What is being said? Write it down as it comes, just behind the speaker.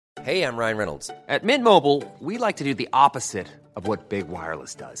Hey, I'm Ryan Reynolds. At Mint Mobile, we like to do the opposite of what Big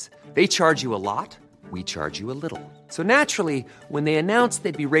Wireless does. They charge you a lot, we charge you a little. So naturally, when they announced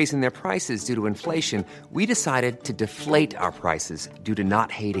they'd be raising their prices due to inflation, we decided to deflate our prices due to not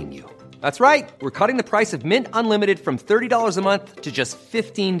hating you. That's right. We're cutting the price of Mint Unlimited from $30 a month to just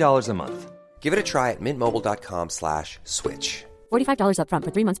 $15 a month. Give it a try at mintmobile.com/switch. $45 up front for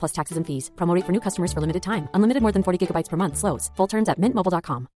 3 months plus taxes and fees. Promo rate for new customers for limited time. Unlimited more than 40 gigabytes per month. Slows full terms at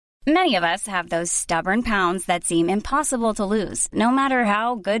mintmobile.com. Many of us have those stubborn pounds that seem impossible to lose, no matter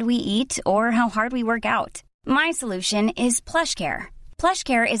how good we eat or how hard we work out. My solution is PlushCare.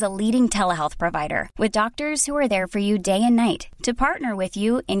 PlushCare is a leading telehealth provider with doctors who are there for you day and night to partner with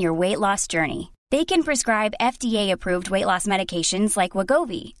you in your weight loss journey. They can prescribe FDA-approved weight loss medications like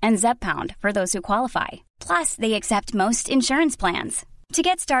Wegovy and Zepbound for those who qualify. Plus, they accept most insurance plans. To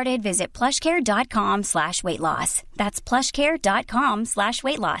get started, visit plushcare.com/weightloss. That's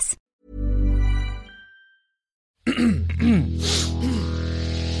plushcare.com/weightloss.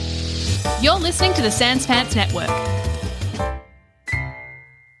 You're listening to the Sans Pants Network.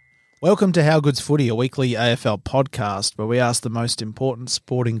 Welcome to How Good's Footy, a weekly AFL podcast where we ask the most important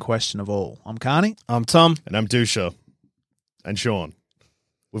sporting question of all. I'm Carney. I'm Tom. And I'm Dusha. And Sean.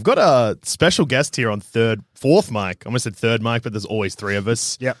 We've got a special guest here on fourth mic. I almost said third mic, but there's always three of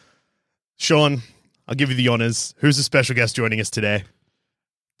us. Yep. Sean, I'll give you the honours. Who's the special guest joining us today?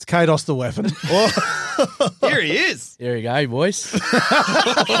 It's Kados the Weapon. Here he is. Here we go, boys.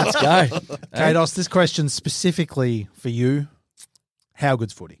 Let's go. Kados, this question's specifically for you. How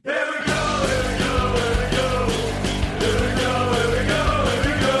good's footy?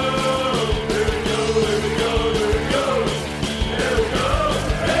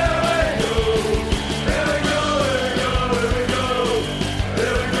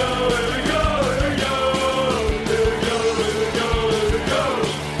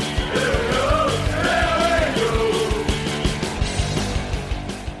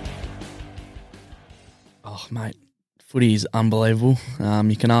 Oh, mate, footy is unbelievable.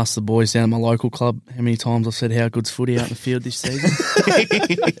 You can ask the boys down at my local club how many times I've said how good's footy out in the field this season.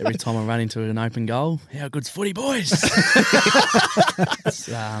 Every time I run into an open goal, how good's footy, boys.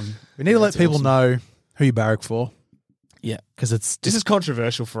 We need to let people know who you barrack for. Yeah. Because it's This is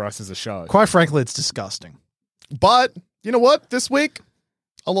controversial for us as a show. quite frankly, it's disgusting. But you know what? This week,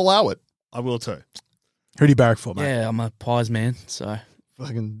 I'll allow it. I will too. Who do you barrack for, mate? Yeah, I'm a pies man, so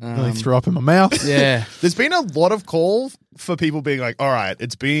Fucking nearly threw up in my mouth. yeah. There's been a lot of call for people being like, all right,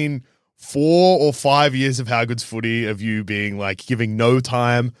 it's been 4 or 5 years of How Good's Footy of you being like giving no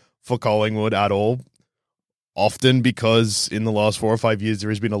time for Collingwood at all. Often because in the last 4 or 5 years, there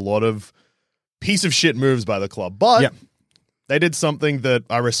has been a lot of piece of shit moves by the club. But they did something that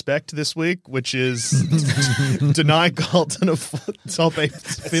I respect this week, which is deny Carlton a top 8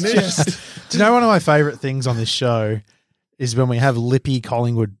 finish. Do you know one of my favourite things on this show is when we have lippy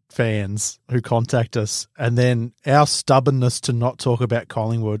Collingwood fans who contact us and then our stubbornness to not talk about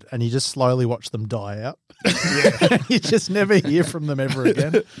Collingwood and you just slowly watch them die out. You just never hear from them ever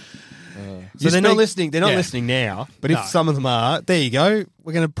again. So they're not listening. They're not listening now. But if No. some of them are, there you go.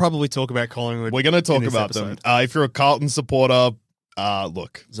 We're going to probably talk about Collingwood. We're going to talk in this about them. episode. If you're a Carlton supporter,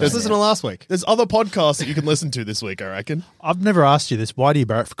 look. Just listen to last week. There's other podcasts that you can listen to this week, I reckon. I've never asked you this. Why do you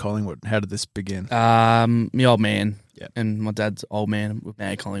barrack for Collingwood? How did this begin? My old man and my dad's old man were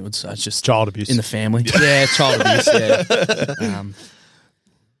married Collingwood, so it's just Child abuse. in the family. Yeah, child abuse, yeah.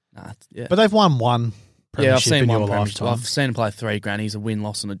 Yeah. But they've won one premiership I've seen in one your premiership. lifetime. I've seen him play 3 grannies, a win,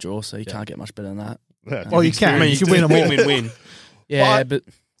 loss, and a draw, so you can't get much better than that. Yeah. Well, you can. You can win them all. Win. Yeah, but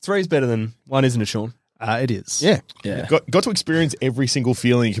 3's better than 1, isn't it, Sean? It is. Yeah. yeah. Got to experience every single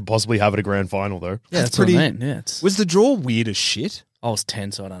feeling you could possibly have at a grand final, though. Yeah, That's that's pretty. pretty- Yeah, it's, Was the draw weird as shit? I was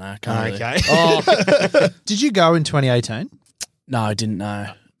 10, so I don't know. I can't really- Okay. Oh, Did you go in 2018? no, I didn't know.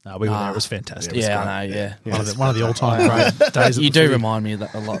 No, we were there. It was fantastic. Yeah, I know, yeah. One of the all-time great days of You the do footy. remind me of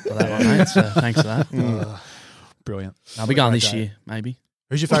that, a lot of that one, mate, so thanks for that. Brilliant. I'll be going this Okay. year, maybe.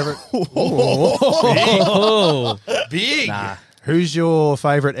 Who's your favourite? Oh, Big. nah. Who's your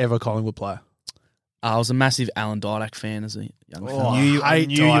favourite ever Collingwood player? I was a massive Alan Didak fan as a young fella. I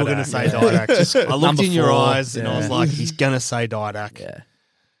knew you were going to say Didak. I looked Number in your 4, eyes and I was yeah. like, he's going to say Didak. Yeah,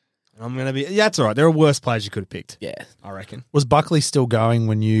 And I'm going to be, yeah, that's all right. There are worse players you could have picked, yeah. I reckon. Was Buckley still going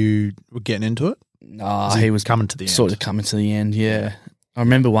when you were getting into it? No, He was coming to the end. sort of coming to the end, yeah. I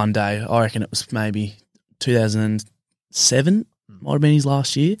remember one day, I reckon it was maybe 2007, might have been his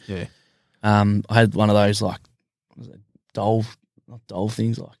last year. Yeah. I had one of those, like, what was it, not doll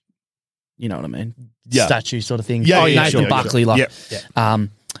things, like, you know what I mean? Yeah. Statue sort of thing. Yeah, oh, yeah, Nathan sure, Buckley, sure. like, Yeah.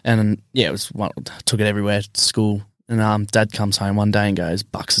 and yeah, it was one, took it everywhere to school. And Dad comes home one day and goes,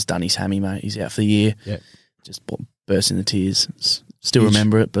 Bucks has done his hammy, mate. He's out for the year. Yeah. Just burst into tears. Still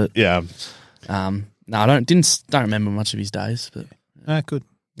remember it, but Yeah, no, I don't remember much of his days. But Good.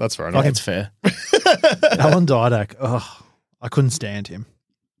 that's fair I enough. think it's fair. Alan Didak. Oh, I couldn't stand him.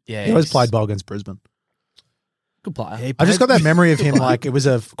 Yeah, He always he's played well against Brisbane. good player. He I just played- got that memory of him like it was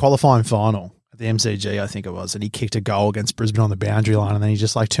a qualifying final at the MCG, I think it was, and he kicked a goal against Brisbane on the boundary line, and then he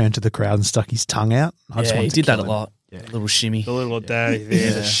just like turned to the crowd and stuck his tongue out. I just Yeah, he wanted to did that kill a him. lot. Yeah. A little shimmy. The little daddy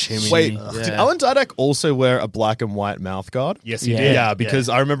there, the shimmy. Wait, Yeah. did Alan Didak also wear a black and white mouth guard? Yes, he Yeah. did. Yeah, because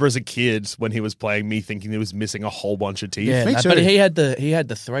I remember as a kid when he was playing, me thinking he was missing a whole bunch of teeth. Yeah, Me no, too. but he had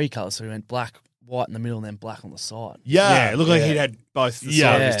the three colours, so he went black, white in the middle, and then black on the side. Yeah, it looked like he'd had both the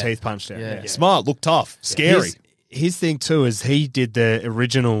Yeah. side of his Yeah. teeth punched out. Yeah. Smart, looked tough, scary. His thing too is he did the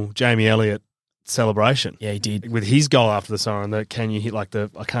original Jamie Elliott celebration Yeah, he did. with his goal after the siren. The can you hit like the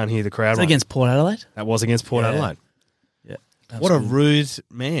I can't hear the crowd. Was that one. against Port Adelaide? That was against Port Yeah. Adelaide. Yeah. What a rude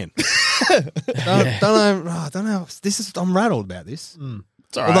man. don't know. I'm rattled about this.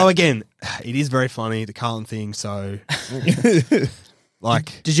 It's all right. Although again, it is very funny the Carlton thing. So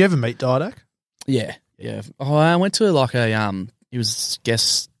like Did you ever meet Didak? Yeah, yeah. Oh, I went to like a he was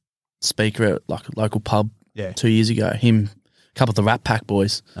guest speaker at like a local pub. Yeah. 2 years ago. Him, a couple of the Rat Pack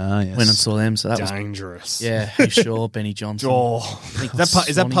boys Ah, yes. went and saw them. So that was dangerous. yeah. Heath Shaw, Benny Johnson. Oh, is that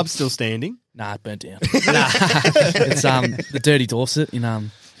Swanee. pub still standing? Nah, it burnt down. Nah. It's the Dirty Dorset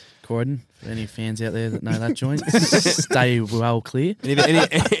in Croydon. For any fans out there that know that joint, stay well clear.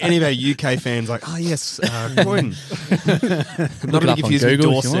 Any of our UK fans like, oh yes, Croydon. Not it to up be on confused with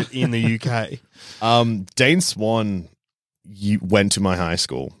Google if you Dorset in the UK. Dane Swan went to my high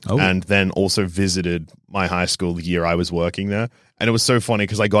school and then also visited my high school the year I was working there. And it was so funny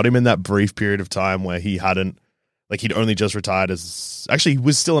because I got him in that brief period of time where he'd only just retired he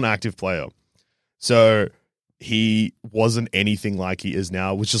was still an active player. So he wasn't anything like he is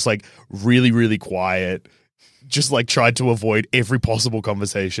now. It was just like really, really quiet, just like tried to avoid every possible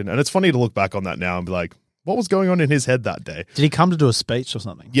conversation. And it's funny to look back on that now and be like, what was going on in his head that day? Did he come to do a speech or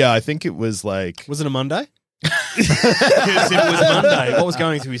something? Yeah, I think it was like... Was it a Monday? Because if it was Monday, what was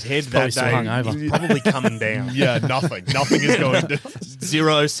going through his head Probably that still day? hungover. He's probably coming down. Yeah, nothing. Nothing is going to...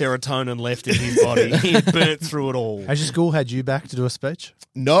 Zero serotonin left in his body. He burnt through it all. Has your school had you back to do a speech?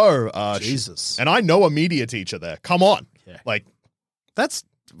 No. Jesus. And I know a media teacher there. Come on. Yeah. Like,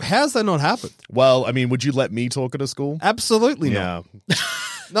 How's that not happened? well, I mean, would you let me talk at a school? Absolutely not. Yeah.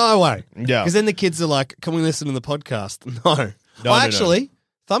 No way. Yeah. Because then the kids are like, can we listen to the podcast? No. No, Actually,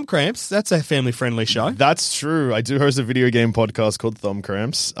 Thumb Cramps, that's a family-friendly show. That's true. I do host a video game podcast called Thumb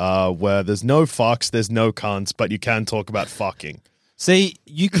Cramps, where there's no fucks, there's no cunts, but you can talk about fucking. See,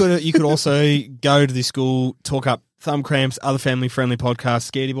 you could also go to the school, talk up Thumb Cramps, other family-friendly podcasts,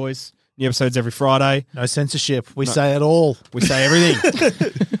 Scaredy Boys. New episodes every Friday. No censorship. We say it all. We say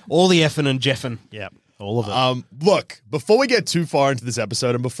everything. All the effing and jeffing. Yeah, all of it. Look, before we get too far into this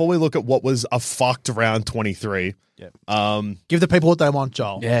episode and before we look at what was a fucked round 23, Give the people what they want,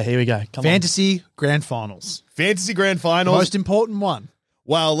 Joel. Yeah, here we go. Come Fantasy Grand Finals. Fantasy Grand Finals. Most important one.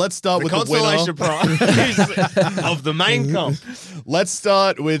 Well, let's start with the Consolation winner. prize of the main comp. Let's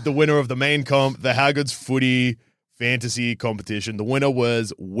start with the winner of the main comp, the How Good's Footy Fantasy Competition. The winner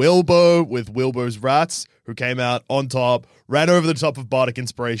was Wilbo with Wilbo's Rats, who came out on top, ran over the top of Bardic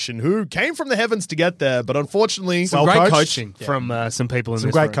Inspiration, who came from the heavens to get there, but unfortunately, Some Well great coached. coaching from some people in Some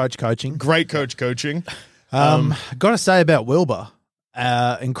this great room. coach coaching. great coach coaching. Got to say about Wilbur,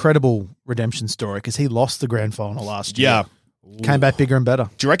 incredible redemption story because he lost the grand final last year. Yeah. Came back bigger and better.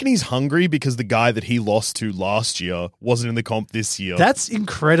 Do you reckon he's hungry because the guy that he lost to last year wasn't in the comp this year? That's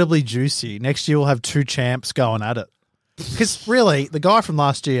incredibly juicy. Next year we'll have two champs going at it. Because really, the guy from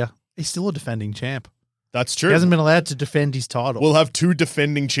last year, he's still a defending champ. That's He true. hasn't been allowed to defend his title. We'll have two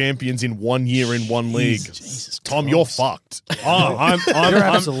defending champions in 1 year in one league. Jesus Tom, Christ. you're fucked. I'm You're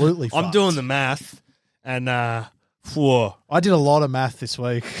absolutely I'm fucked. doing the math, and whoa. I did a lot of math this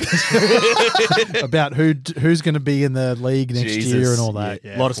week about who's going to be in the league next Jesus. year and all that.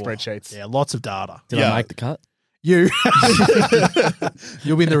 Yeah, Yeah, a lot of Whoa. spreadsheets. Yeah, lots of data. Did Yeah. I make the cut? You'll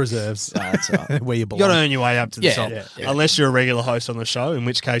be in the reserves That's all right. where you You belong. got to earn your way up to the Yeah, top, yeah. unless you're a regular host on the show, in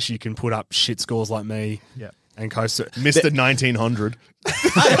which case you can put up shit scores like me. Yeah. And coast it. Mr. 1900.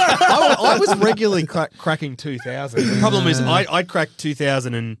 I was regularly cracking 2000. The problem is I'd crack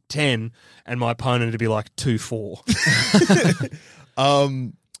 2010 and my opponent would be like 2-4.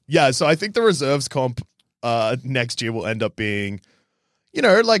 Yeah, so I think the reserves comp next year will end up being,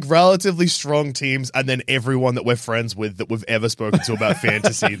 like relatively strong teams and then everyone that we're friends with that we've ever spoken to about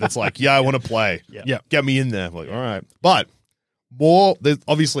fantasy that's like, yeah, I want to play. Yeah. Get me in there. I'm like, all right. But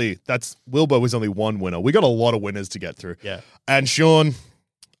obviously, that's Wilbur was only one winner. We got a lot of winners to get through. Yeah. And Sean,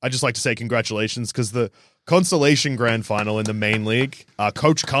 I'd just like to say congratulations because the Constellation Grand Final in the main league,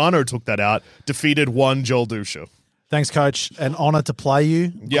 Coach Kano took that out, defeated one Joel Dusha. Thanks, Coach. An honour to play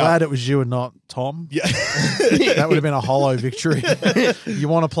you. Yeah. Glad it was you and not Tom. Yeah. That would have been a hollow victory. You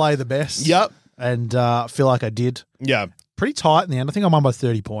want to play the best. Yep. And I feel like I did. Yeah. Pretty tight in the end. I think I'm on by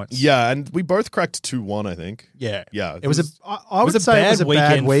 30 points. Yeah, and we both cracked 2-1, I think. Yeah. Yeah. It was I would say it was a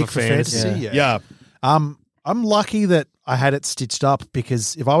bad week for fantasy. Yeah. I'm lucky that I had it stitched up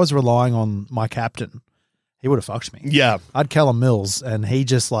because if I was relying on my captain, he would have fucked me. Yeah. I had Callum Mills, and he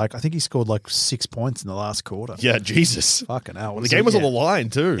just I think he scored 6 points in the last quarter. Yeah, Jesus. Fucking hell. The game was on the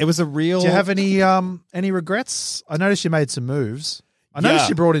line, too. It was a real. Do you have any regrets? I noticed you made some moves. I noticed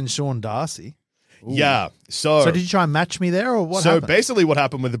you brought in Sean Darcy. Ooh. Yeah. So did you try and match me there, or what So happened? basically what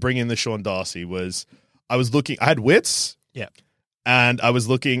happened with bringing in the Sean Darcy was I had Wits. Yeah. And I was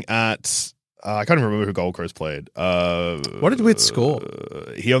looking at, I can't even remember who Gold Coast played. What did Wits score?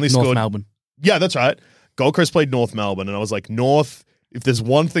 He only North scored. Melbourne. Yeah, that's right. Gold Coast played North Melbourne, and I was like, North, if there's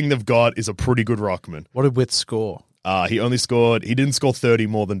one thing they've got, is a pretty good ruckman. What did Wits score? He didn't score 30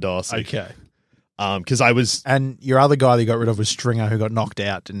 more than Darcy. Okay. Because I was. And your other guy that you got rid of was Stringer, who got knocked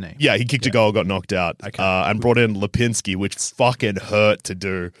out, didn't he? Yeah, he kicked a goal, got knocked out, and brought in Lipinski, which fucking hurt to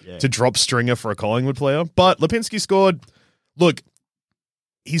do, to drop Stringer for a Collingwood player. But Lipinski scored. Look,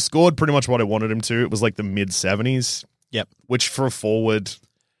 he scored pretty much what I wanted him to. It was like the mid-70s. Yep. Which for a forward,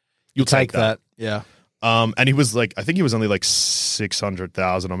 You'll take that. Yeah. And he was I think he was only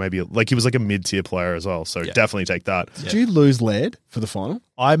 600,000 or maybe he was a mid-tier player as well. So definitely take that. Did you lose Laird for the final?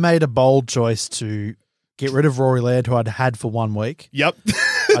 I made a bold choice to get rid of Rory Laird, who I'd had for 1 week. Yep.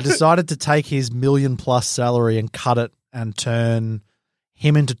 I decided to take his $1 million+ salary and cut it and turn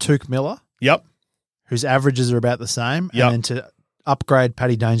him into Tuke Miller. Yep. Whose averages are about the same. Yep. And then to upgrade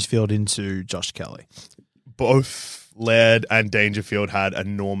Paddy Dangerfield into Josh Kelly. Both Laird and Dangerfield had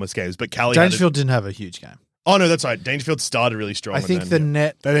enormous games, but Kelly Dangerfield didn't have a huge game. Oh, no, that's right. Dangerfield started really strong. I think the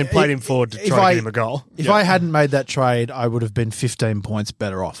net... They then played him forward to try to get him a goal. If I hadn't made that trade, I would have been 15 points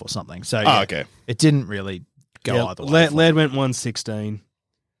better off or something. So, okay. It didn't really go either way. Laird went 116.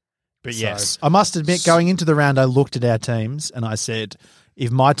 But yes, I must admit, going into the round, I looked at our teams and I said,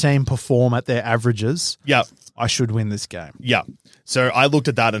 if my team perform at their averages, I should win this game. Yeah. So I looked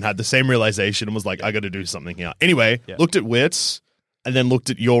at that and had the same realization and was like, I got to do something here. Anyway, looked at Wits and then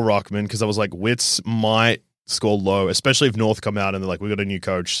looked at your Ruckman because I was like, Wits might score low, especially if North come out and they're like, we got a new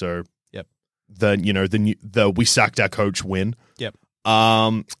coach. So the we sacked our coach win. Yep.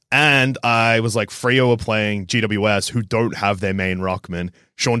 And I was like, Freo are playing GWS who don't have their main Ruckman.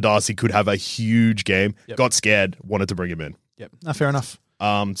 Sean Darcy could have a huge game. Got scared, wanted to bring him in. Yep. No, fair enough.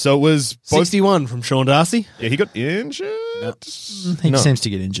 So it was 61 from Sean Darcy. Yeah, he got injured. No. He seems to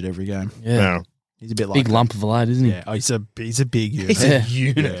get injured every game. Yeah. No. He's a bit like big lump of a lad, isn't he? Yeah. Oh, he's a big unit. He's a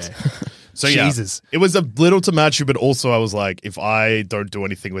unit. Yeah. So Jesus. It was a little to match you, but also I was like, if I don't do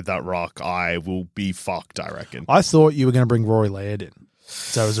anything with that rock, I will be fucked, I reckon. I thought you were going to bring Rory Laird in.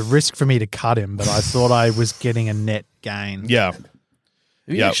 So it was a risk for me to cut him, but I thought I was getting a net gain. Yeah.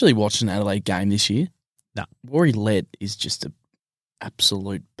 Have you actually watched an Adelaide game this year? No. Rory Laird is just an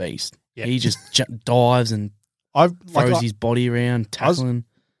absolute beast. Yeah. He just dives and throws his body around, tackling.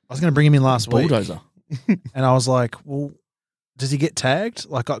 I was going to bring him in last week. Bulldozer. And I was like, well, does he get tagged?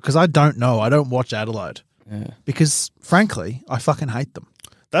 Because I don't know. I don't watch Adelaide. Yeah. Because, frankly, I fucking hate them.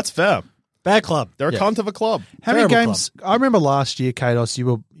 That's fair. Bad club. They're a cunt of a club. How many Terrible games? I remember last year, Kados,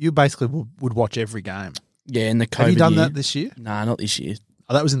 you basically would watch every game. Yeah, in the COVID Have you done year. that this year? Nah, not this year.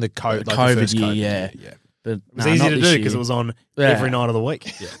 Oh, that was in the COVID, The like the first COVID year, COVID yeah. year. But It was easy to do because it was on every night of the week.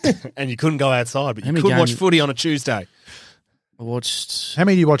 And you couldn't go outside, but How you many could watch games- footy on a Tuesday. I watched. How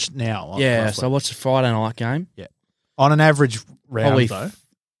many do you watch now? Yeah, roughly? so I watched the Friday night game. On an average round, Probably, though.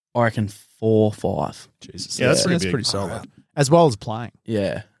 I reckon 4 or 5. Jesus. Yeah, that's pretty big. pretty solid. As well as playing.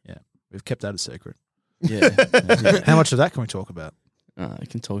 Yeah. We've kept that a secret. Yeah. How much of that can we talk about? You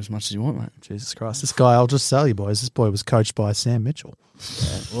can talk as much as you want, mate. Jesus Christ. This guy, I'll just tell you, boys, this boy was coached by Sam Mitchell.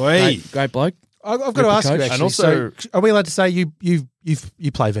 Great bloke. I've got to ask you, coach. actually. And also- so are we allowed to say you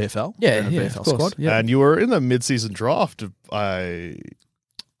play VFL? Yeah, You're in a yeah, VFL of course. squad? Yeah. And you were in the mid-season draft. No,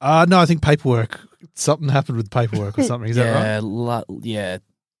 I think paperwork. Something happened with paperwork or something. Is that right? Yeah.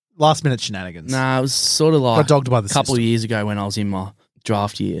 Last minute shenanigans. Nah, it was sort of like Got dogged by the a couple of system. years ago when I was in my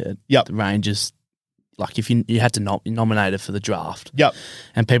draft year. Yep. The Rangers, like if you had to nominated for the draft. Yep.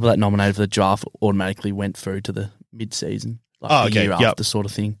 And people that nominated for the draft automatically went through to the mid-season. Like the year Yep. after sort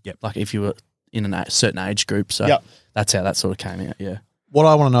of thing. Yep. Like if you were in a certain age group. So Yep. that's how that sort of came out, yeah. What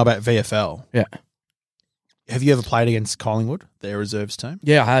I want to know about VFL, Yeah. Have you ever played against Collingwood, their reserves team?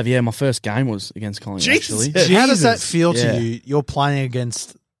 Yeah, I have. Yeah, my first game was against Collingwood, Jesus. actually. How does that feel Yeah. to you? You're playing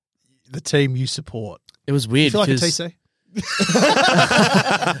against the team you support. It was You weird feel like a because TC?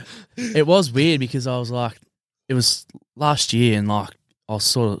 it was weird because I was like, it was last year and like I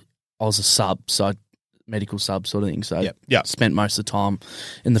was a sub, so medical sub sort of thing. So Yep. spent most of the time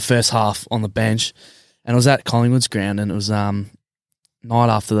in the first half on the bench, and I was at Collingwood's ground, and it was night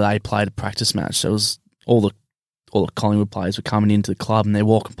after they played a practice match. So it was all the Collingwood players were coming into the club, and they're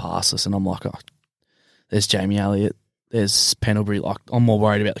walking past us, and I'm like, oh, there's Jamie Elliott. There's Pendlebury. Like, I'm more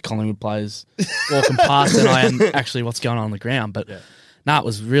worried about the Collingwood players walking past than I am actually what's going on the ground. But it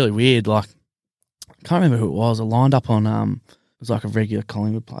was really weird. Like, I can't remember who it was. I lined up on it was like a regular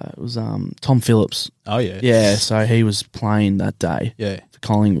Collingwood player. It was Tom Phillips. Oh, yeah. Yeah, so he was playing that day for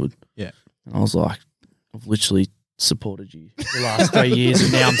Collingwood. Yeah. And I was like, I've literally supported you the last 3 years,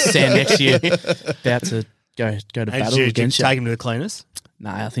 and now I'm standing next to you about to go to battle against you. Take him to the cleaners? No,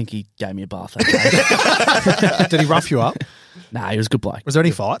 I think he gave me a bath that day. Did he rough you up? Nah, he was a good bloke. Was there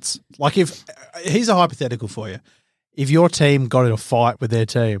any fights? Like, if here's a hypothetical for you. If your team got in a fight with their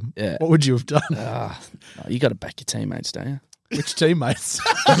team, what would you have done? You got to back your teammates, don't you? Which teammates?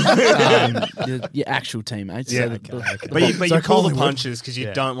 Your actual teammates. Yeah, So okay. But you So call the Collingwood- punches because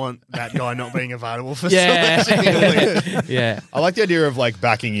you don't want that guy not being available for Yeah. selection. yeah. I like the idea of like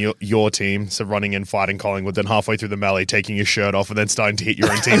backing your team, so running in, fighting Collingwood, then halfway through the melee, taking your shirt off, and then starting to hit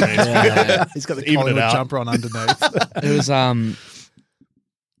your own teammates. He's got the Even it Collingwood out. jumper on underneath.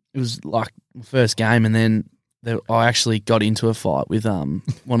 It was like my first game, and then I actually got into a fight with one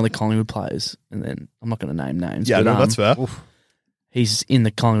of the Collingwood players, and then I'm not going to name names. Yeah, but, no, that's fair. He's in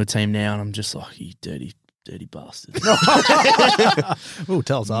the Collingwood team now, and I'm just like, you dirty bastard. Oh,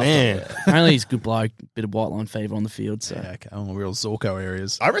 tell us after. Man. Apparently he's a good bloke, bit of white line fever on the field. So Yeah, okay. Oh, real Zorko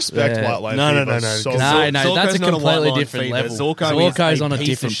areas. I respect Yeah. White Line No. Fever so No, much. no, that's a Zorko's not completely white line different fever. level. Zorko's Zorko's a on a piece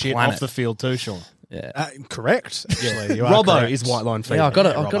different of shit planet. off the field too, Sean. yeah, Correct. Actually, you are Robbo correct. is white line fever. yeah. I got a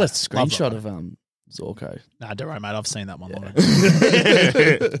Robbo. screenshot Love of Zorko. Nah, don't worry, mate. I've seen that one. already.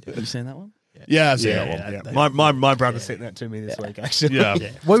 Have you seen that one? Yeah, I've seen that one. My brother sent that to me this week, actually. Yeah.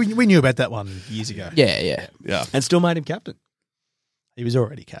 Well, we knew about that one years ago. Yeah. Yeah. And still made him captain. He was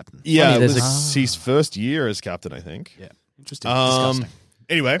already captain. Yeah, it there's was his first year as captain, I think. Yeah. Interesting. Um,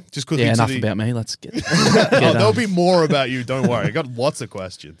 anyway, just quickly Yeah, to enough the... about me. Let's get. There'll be more about you, don't worry. I got lots of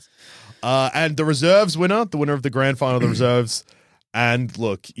questions. And the reserves winner, the winner of the grand final of the reserves. And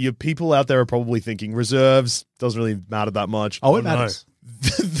look, your people out there are probably thinking reserves doesn't really matter that much. Oh, it matters.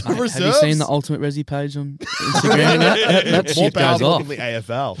 The Mate, reserves. have you seen the Ultimate Resi page on Instagram? that more shit goes powerful off. than the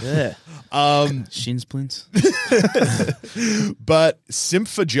AFL. Yeah. Shin splints. But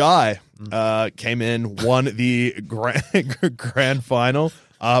Simfa Jai came in, won the grand final.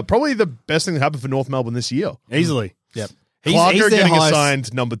 Probably the best thing that happened for North Melbourne this year. Easily. Yep. Clarko their getting highest-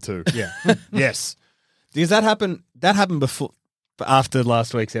 assigned number 2. Yeah. Yes. Because that happened before, after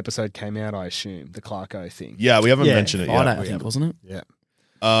last week's episode came out, I assume, the Clarko thing. Yeah, we haven't Yeah, mentioned it Friday, yet. I think, wasn't it? Yeah.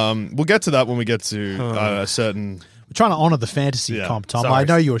 We'll get to that when we get to a certain... We're trying to honour the fantasy Yeah. comp, Tom. Sorry. I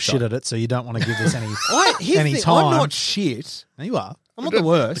know you're shit at it, so you don't want to give us any any I'm time. not shit. No, you are. I'm not the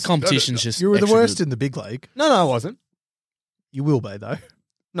worst. The competition's just. You were the extra worst good. in the big league. No, I wasn't. You will be, though.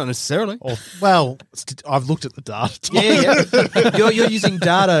 Not necessarily. Or, well, I've looked at the data. Tom. Yeah. you're using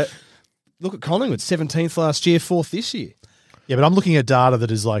data. Look at Collingwood, 17th last year, 4th this year. Yeah, but I'm looking at data that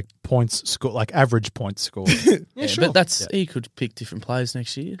is like points score, like average points scored. Yeah, sure. But that's he could pick different players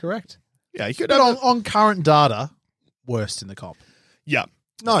next year. correct. Yeah, you could But have... on current data, worst in the comp. Yeah.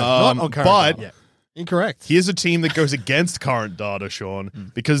 No, not on current but data. Incorrect. here's a team that goes against current data,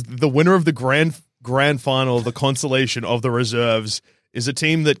 Sean, because the winner of the grand final of the consolation of the reserves is a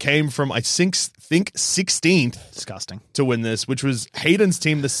team that came from, I think 16th Disgusting. to win this, which was Hayden's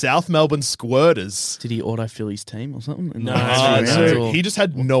team, the South Melbourne Squirters. Did he autofill his team or something? No, So he just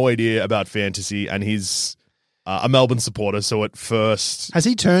had no idea about fantasy, and he's a Melbourne supporter. So at first, Has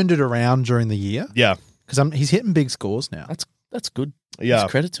he turned it around during the year? yeah, Because he's hitting big scores now. That's good. yeah. Give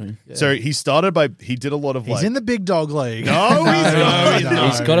credit to him. So he started by he did a lot of He's like in the big dog league. No, he's not. No,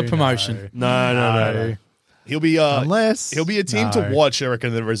 He's got a promotion. No. he'll be Unless he'll be a team to watch, Eric,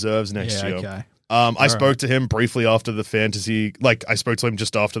 in the reserves next Yeah, year. okay. I spoke to him briefly after the fantasy, like I spoke to him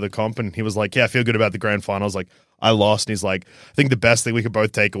just after the comp, and he was like, yeah, I feel good about the grand final. I was like, I lost. And he's like, I think the best thing we could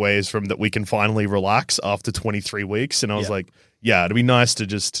both take away is from that we can finally relax after 23 weeks. And I was like, yeah, it'd be nice to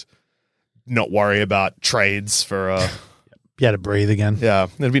just not worry about trades for, You had to breathe again. yeah,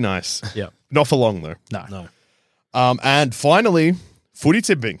 it'd be nice. Yeah. Not for long though. No. And finally, footy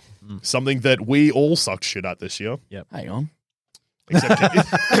tipping, something that we all sucked shit at this year. Hang on.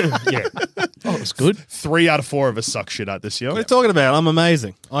 Except Yeah. Oh, it's good. 3 out of 4 of us suck shit at this year. What are you talking about? I'm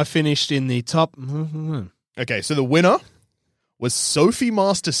amazing. I finished in the top. Okay, so the winner was Sophie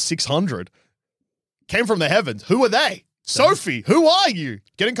Master 600. Came from the heavens. Who are they? Sophie, who are you?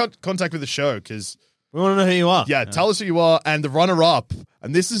 Get in contact with the show because, We want to know who you are. yeah, tell us who you are. And the runner-up,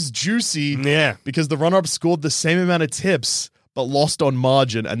 and this is juicy Yeah. because the runner-up scored the same amount of tips but lost on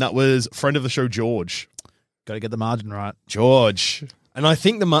margin, and that was friend of the show, George. Got to get the margin right. George. And I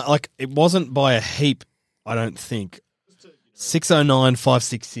think it wasn't by a heap, I don't think.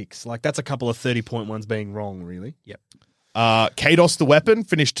 609,566. Like, that's a couple of 30-point ones being wrong, really. Yep. Kados the Weapon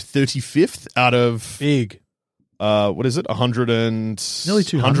finished 35th out of, Big. what is it, 100 and... Nearly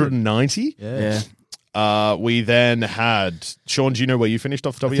 200. 190. Yeah. We then had, Sean, do you know where you finished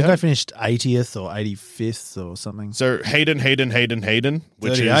off the top I of your think I head? finished 80th or 85th or something. So Hayden, which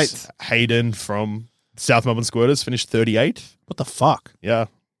 38th. is Hayden from South Melbourne Squirters, finished 38th. What the fuck? Yeah.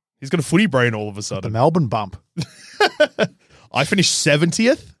 He's got a footy brain all of a The sudden. Melbourne bump. I finished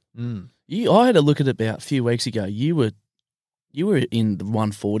 70th. I had a look at it about a few weeks ago. You were in the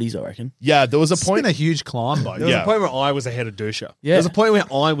 140s, I reckon. Yeah, there was a It's point. been a huge climb, though. There was Yeah. a point where I was ahead of Dusha. Yeah. There was a point where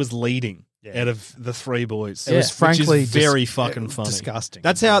I was leading out of the 3 boys. It was Yeah. frankly which is very dis- fucking it was funny. Disgusting.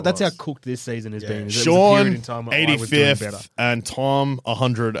 That's how cooked this season has been. Is there was a period Sean, in time where I was doing better. 85th, and Tom,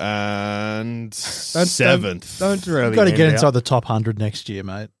 107th. Don't really. You've got to end get out. inside the top 100 next year,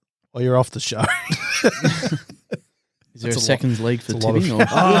 mate, or you're off the show. Is there a seconds league for that's a lot of tipping? Or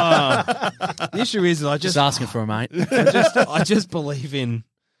The issue is, I just just asking for a mate? I just believe in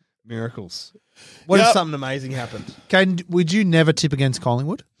miracles. What if Yep. something amazing happened? Kane, would you never tip against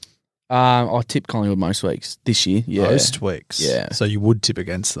Collingwood? I tip Collingwood most weeks this year. Yeah. Most weeks. Yeah. So you would tip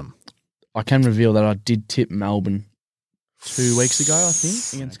against them. I can reveal that I did tip Melbourne 2 weeks ago, I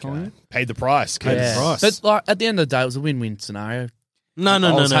think, against Collingwood. Paid the price. Yeah. But like, at the end of the day, it was a win-win scenario. No,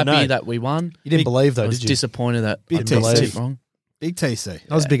 I was happy that we won. You didn't believe, I though, was did you? disappointed that I Big didn't TC. tip wrong. Big TC.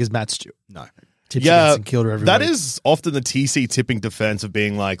 Not as big as Matt Stewart. No. Tips Yeah, against St Kilda every that week. is often the TC tipping defense of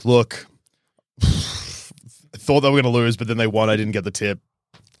being like, look, thought they were going to lose, but then they won. I didn't get the tip.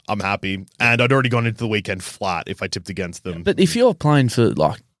 I'm happy. And I'd already gone into the weekend flat if I tipped against them. But if you're playing for,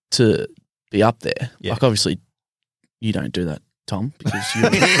 like, to be up there, like, obviously, you don't do that, Tom, because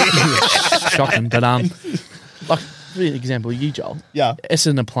you're shocking. But, like, for example, you, Joel. Yeah.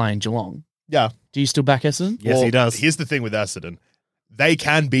 Essendon are playing Geelong. Yeah. Do you still back Essendon? Yes, Well, he does. Here's the thing with Essendon. They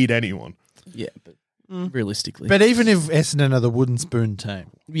can beat anyone. Yeah, but realistically. But even if Essendon are the wooden spoon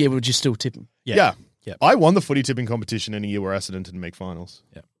team, yeah, would you still tip them? Yeah. Yep. I won the footy tipping competition in a year where Essendon didn't make finals.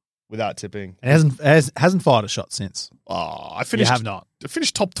 Yep. Without tipping. and hasn't fired a shot since. Oh, I finished. You have not. I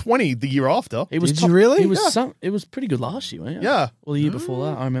finished top 20 the year after. It was Did you really? It was Yeah. it was pretty good last year, wasn't it? Yeah. Or the year before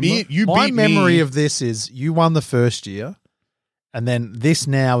that, I remember. You My beat memory me. of this is you won the first year, and then this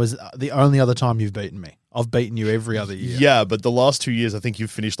now is the only other time you've beaten me. I've beaten you every other year. Yeah, but the last 2 years, I think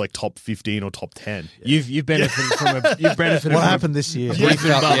you've finished like top 15 or top 10. You've benefited from a. You've benefited. What from happened this year? You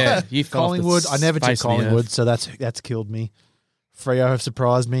fell, you fell off the Collingwood. I never took face of the Collingwood, earth. so that's killed me. Freo have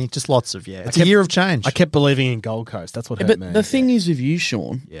surprised me. Just lots of It's kept- a year of change. I kept believing in Gold Coast. That's what Yeah, hurt but me. the thing is with you,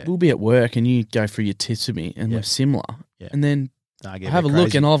 Sean, Yeah. we'll be at work and you go through your tips with me and we're similar. Yeah. And then Nah, I I get have a bit look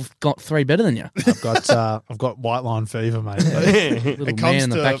crazy. and I've got 3 better than you. I've got white line fever, mate. Little It comes man in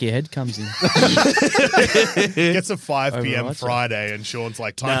the to- back of your head comes in. Gets a 5 p.m. Overwatch. Friday, and Sean's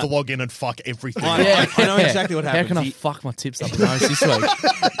like, time to log in and fuck everything. I know exactly what How happens. can I He- fuck my tips up the nose this week?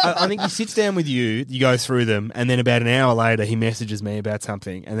 I think he sits down with you, you go through them, and then about an hour later, he messages me about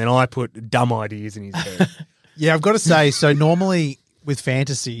something, and then I put dumb ideas in his head. Yeah, I've got to say. So normally with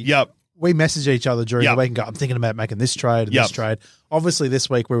fantasy, Yep. we message each other during Yep. the week and go, I'm thinking about making this trade and Yep. this trade. Obviously, this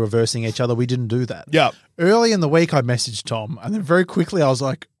week we're reversing each other. We didn't do that. Yep. Early in the week, I messaged Tom, and then very quickly I was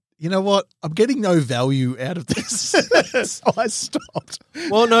like, you know what? I'm getting no value out of this. So I stopped.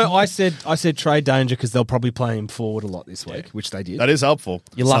 Well, no, I said trade danger because they'll probably play him forward a lot this week, which they did. That is helpful.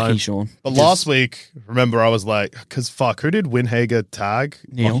 You're lucky, Sean. But last week, remember, I was like, because fuck, who did Winhager tag?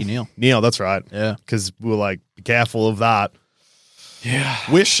 Neil. Lucky Neil. Neil, that's right. Yeah. Because we were like, be careful of that. Yeah.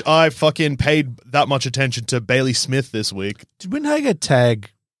 Wish I fucking paid that much attention to Bailey Smith this week. Did Winhager tag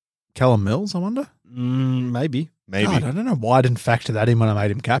Callum Mills, I wonder? Maybe. Maybe. God, I don't know why I didn't factor that in when I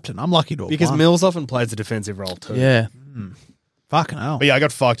made him captain. I'm lucky to have Because won. Mills often plays a defensive role too. Yeah. Fucking hell. But yeah, I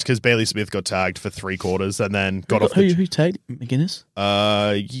got fucked because Bailey Smith got tagged for 3 quarters and then got off the... Who tagged McGuinness?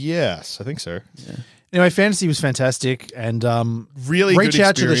 Yes, I think so. Anyway, fantasy was fantastic. And Really reach good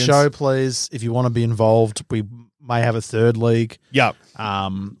out to the experience. show, please, if you want to be involved. We may have a third league. Yeah.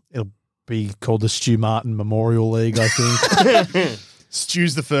 It'll be called the Stu Martin Memorial League, I think.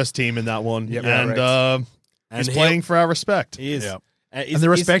 Stu's the first team in that one. Yep. And He's playing for our respect. He is. Yeah. And the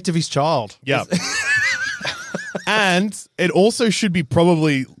respect of his child. Yeah. And it also should be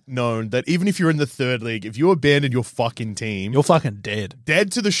probably known that even if you're in the third league, if you abandon your fucking team, You're fucking dead.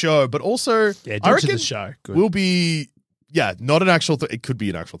 dead to the show, but also Yeah, dead I to reckon the show. Good. we'll be not an actual it could be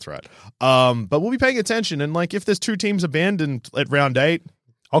an actual threat. But we'll be paying attention, and like if there's two teams abandoned at round 8,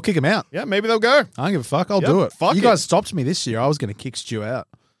 I'll kick him out. yeah, maybe they'll go. I don't give a fuck. I'll Yep, do it. fuck you it. guys stopped me this year. I was going to kick Stu out.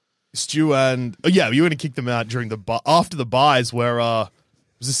 Stu and you were going to kick them out during after the buys, where it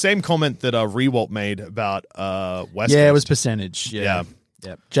was the same comment that Rewalt made about West. Yeah, it Coast. was percentage. Yeah.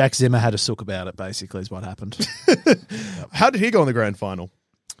 Jack Zimmer had a sook about it, basically, is what happened. How did he go in the grand final?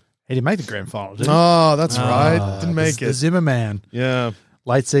 He didn't make the grand final, did he? Oh, that's right. Didn't make The it. Zimmer man. Yeah.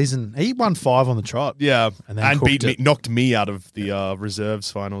 Late season. He won 5 on the trot. Yeah. And then And cooked beat me, it. knocked me out of the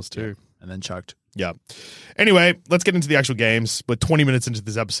reserves finals too. And then choked. Yeah. Anyway, let's get into the actual games. We're 20 minutes into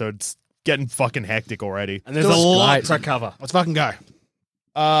this episode. It's getting fucking hectic already. And there's That's a lot great. to cover. Let's fucking go.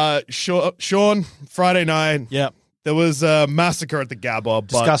 Sean, Friday night, Yep. there was a massacre at the Gabba, but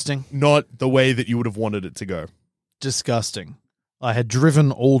Disgusting. not the way that you would have wanted it to go. Disgusting. I had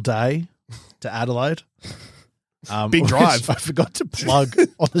driven all day to Adelaide. Big drive. I forgot to plug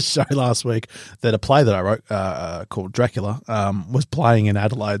on the show last week that a play that I wrote called Dracula was playing in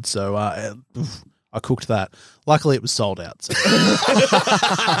Adelaide. So I cooked that. Luckily, it was sold out. So,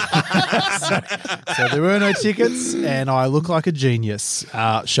 so there were no tickets, and I look like a genius.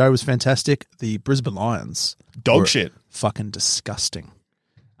 Show was fantastic. The Brisbane Lions Dog were shit. fucking disgusting.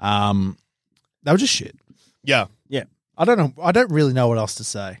 They were just shit. Yeah. Yeah. I don't know. I don't really know what else to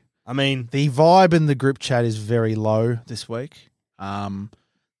say. I mean, The vibe in the group chat is very low this week.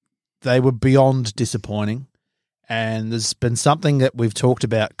 They were beyond disappointing. And there's been something that we've talked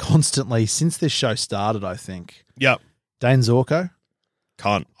about constantly since this show started, I think. Yeah. Dane Zorko.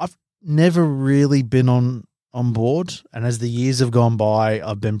 Can't. I've never really been on board. And as the years have gone by,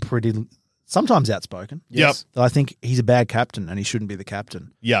 I've been sometimes outspoken. Yep. I think he's a bad captain and he shouldn't be the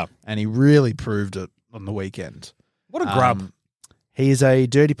captain. Yeah. And he really proved it on the weekend. what a grub. He is a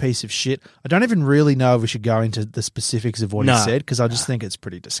dirty piece of shit. I don't even really know if we should go into the specifics of what he said because I just think it's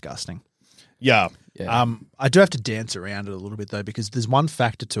pretty disgusting. Yeah. I do have to dance around it a little bit though because there's one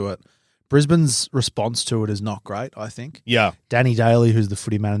factor to it. Brisbane's response to it is not great, I think. Yeah. Danny Daly, who's the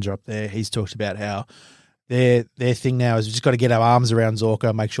footy manager up there, he's talked about how their thing now is we've just got to get our arms around Zorko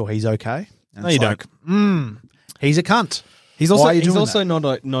and make sure he's okay. And No, it's you like, he's a cunt. He's Why also are you doing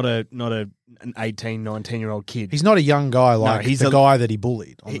not an 18, 19-year-old kid. He's not a young guy like he's the a- guy that he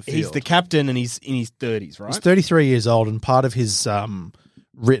bullied on the field. He's the captain and he's in his 30s, right? He's 33 years old, and part of his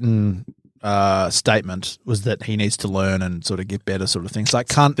written statement was that he needs to learn and sort of get better, sort of things. Like,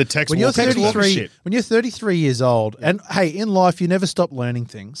 cunt. The text when you're walk- text walk 33, shit. when you're 33 years old, and hey, in life you never stop learning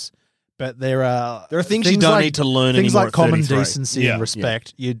things, but there are things you don't need to learn things anymore like at common 33. decency Yeah. and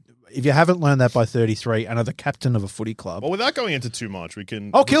respect. If you haven't learned that by 33 and are the captain of a footy club, Well, without going into too much, we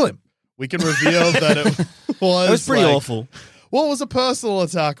can. I'll kill him. We can reveal that it was. It was pretty like- awful. Well, it was a personal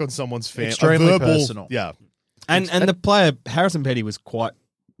attack on someone's fan. Extremely a verbal, personal. Yeah. And the player, Harrison Petty, was quite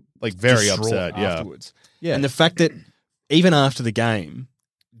Like very distraught upset. Yeah. afterwards. Yeah. And the fact that even after the game,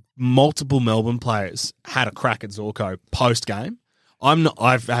 multiple Melbourne players had a crack at Zorko post-game.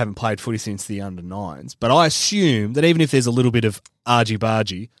 I haven't played footy since the under-9s, but I assume that even if there's a little bit of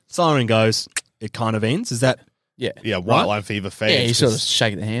argy-bargy, siren goes, it kind of ends. Is that... Yeah. Yeah. White line fever fades. Yeah, you sort of 'cause-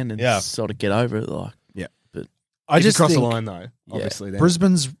 shake the hand and Yeah. sort of get over it. Like, Yeah. But I if you just cross think the line, though, obviously. Then.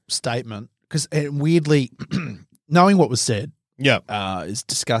 Brisbane's statement, because weirdly, knowing what was said, Yeah. is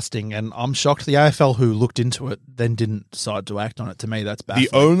disgusting, and I'm shocked the AFL who looked into it then didn't decide to act on it. To me, that's baffling.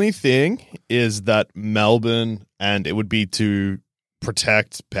 The only thing is that Melbourne, and it would be to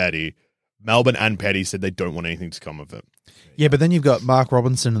protect Petty, Melbourne and Petty said they don't want anything to come of it. yeah, but then you've got Mark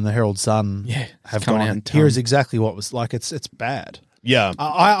Robinson and the Herald Sun. Yeah, have coming gone. out and Here is telling- exactly what was like. It's bad. Yeah.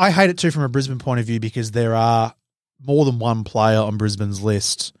 I hate it too from a Brisbane point of view because there are more than one player on Brisbane's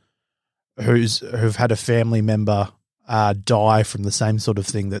list who've had a family member die from the same sort of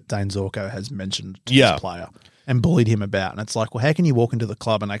thing that Dane Zorko has mentioned to Yeah. this player and bullied him about. And it's like, well, how can you walk into the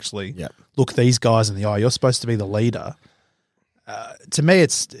club and actually Yeah. look these guys in the eye? You're supposed to be the leader. To me,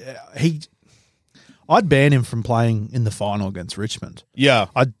 I'd ban him from playing in the final against Richmond. Yeah.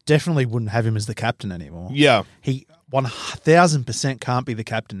 I definitely wouldn't have him as the captain anymore. Yeah. He 1,000% can't be the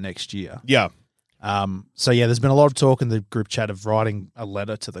captain next year. Yeah. So yeah, there's been a lot of talk in the group chat of writing a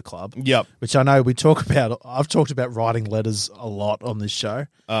letter to the club. Yep. Which I know we talk about. I've talked about writing letters a lot on this show.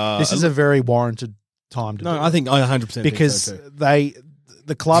 This is a very warranted time to do No, it. I think I 100% because think so too.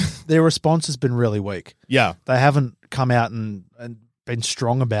 the club, their response has been really weak. Yeah. They haven't come out and been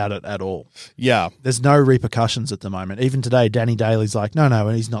strong about it at all. Yeah. There's no repercussions at the moment. Even today, Danny Daly's like, no,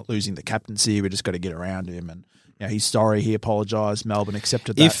 he's not losing the captaincy. We just got to get around him. And he's sorry. He apologised. Melbourne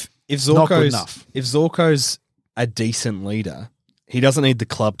accepted that. If Not good Zorko's enough. if Zorko's a decent leader, he doesn't need the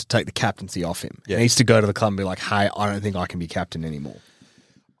club to take the captaincy off him. Yeah. He needs to go to the club and be like, hey, I don't think I can be captain anymore.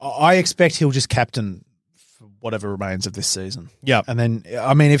 I expect he'll just captain for whatever remains of this season. Yeah. And then,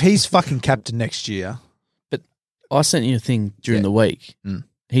 I mean, if he's fucking captain next year, I sent you a thing during Yeah. the week. Mm.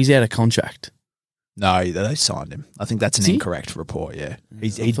 He's out of contract. no, they signed him. I think that's an Is he? incorrect report, yeah. I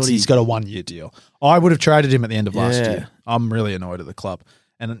thought He's got a 1-year deal. I would have traded him at the end of last Yeah. year. I'm really annoyed at the club.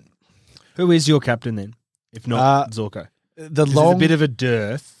 And Who is your captain then? If not Zorko. the 'Cause long there's a bit of a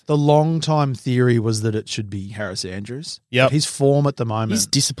dearth. the long time theory was that it should be Harris Andrews. Yep. But his form at the moment, His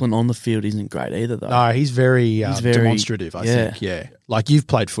discipline on the field isn't great either, though. no, he's very, very- demonstrative. I yeah. think, yeah. Like you've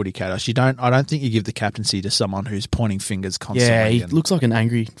played footy, Kadash. I don't think you give the captaincy to someone who's pointing fingers constantly. Yeah, he and- looks like an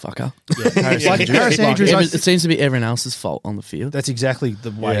angry fucker. Harris Like Andrews. Harris Andrews, I it seems to be everyone else's fault on the field. That's exactly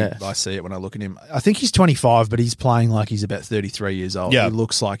the way Yeah. I see it when I look at him. I think he's 25, but he's playing like he's about 33 years old. Yeah. He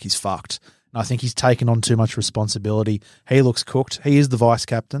looks like he's fucked. And I think he's taken on too much responsibility. He looks cooked. He is the vice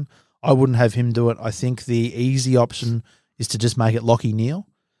captain. I wouldn't have him do it. I think the easy option is to just make it Lockie Neal.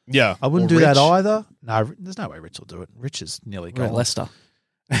 Yeah. I wouldn't Or do that Rich. either. No, there's no way Rich will do it. Rich is nearly We're at gone. Leicester.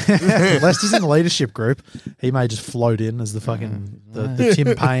 Lester's in the leadership group. He may just float in as the fucking the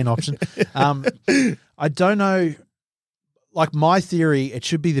Tim Payne option. I don't know. Like my theory, it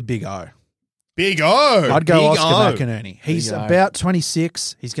should be the Big O. Big O. I'd go Big Oscar O. McInerney. He's Big O. about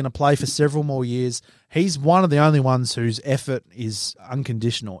 26. He's going to play for several more years. He's one of the only ones whose effort is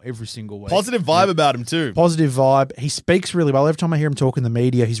unconditional every single week. Positive vibe about him too. Positive vibe. He speaks really well. Every time I hear him talk in the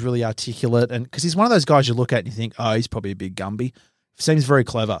media, he's really articulate. And because he's one of those guys you look at and you think, oh, he's probably a big Gumby. Seems very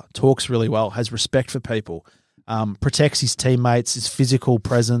clever. Talks really well. Has respect for people. Protects his teammates. His physical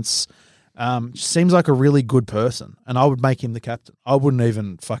presence. Seems like a really good person. And I would make him the captain. I wouldn't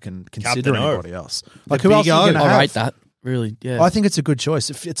even fucking consider Captain O. anybody else. Like who else Big are you O. going to have? I rate that. Really, yeah. I think it's a good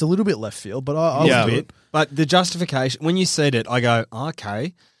choice. It's a little bit left field, but I Yeah. would do it. But the justification, when you said it, I go,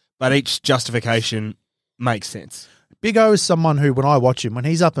 okay. But each justification makes sense. Big O is someone who, when I watch him, when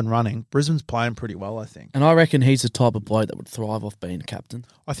he's up and running, Brisbane's playing pretty well, I think. And I reckon he's the type of bloke that would thrive off being a captain.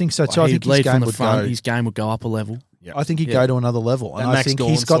 I think so too. Like, I think he'd his lead from game the would front. go. His game would go up a level. I think he'd Yeah. go to another level. And That I Max think Gawn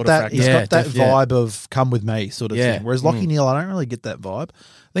he's got sort of that factor. he's Yeah, got that yeah. vibe of come with me sort of Yeah. thing. Whereas Lockie Neal, I don't really get that vibe.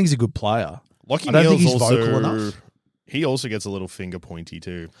 I think he's a good player. Lockie I don't think Neal's he's also, vocal enough. He also gets a little finger pointy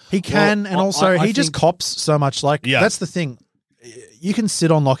too. He can, Well, and also I he just think- cops so much. Like Yeah. that's the thing. You can sit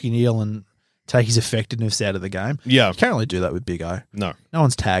on Lockie Neal and take his effectiveness out of the game. Yeah. You can't really do that with Big O. No. No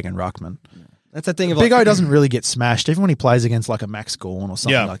one's tagging Ruckman. That's the thing of Big like, O doesn't really get smashed. Even when he plays against like a Max Gawn or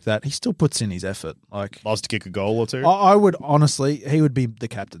something Yeah. like that, he still puts in his effort. Like Loves to kick a goal or two. I would honestly, he would be the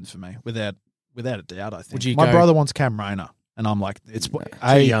captain for me without a doubt. I think. Would you My go- brother wants Cam Rayner, and I'm like, it's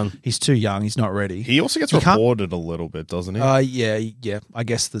Too young. He's too young. He's not ready. He also gets You can't- reported a little bit, doesn't he? Yeah. I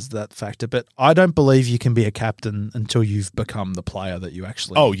guess there's that factor, but I don't believe you can be a captain until you've become the player that you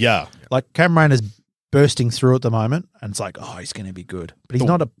actually. Oh yeah. Like Cam Rayner's bursting through at the moment, and it's like, oh, he's going to be good, but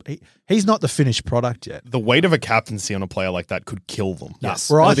he's not the finished product yet. The weight of a captaincy on a player like that could kill them. Yes.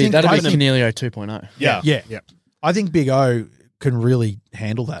 Where I think That'd be Canelio 2.0. Yeah. Yeah. I think Big O can really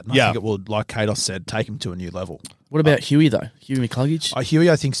handle that. And I Yeah. think it would, like Katos said, take him to a new level. What about Huey, though? Huey McCluggage? Huey,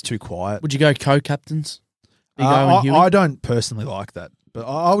 I think, is too quiet. Would you go co-captains? Big O and Huey? I don't personally like that, but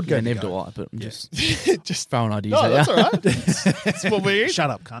I would go. Yeah, Big never O. do I, but I'm just Just throwing ideas no, at that's you. all right. That's what we eat. Shut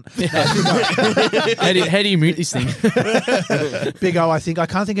up, cunt. How do you mute this thing? Big O, I think. I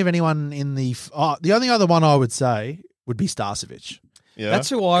can't think of anyone in the. The only other one I would say would be Starcevic. Yeah. That's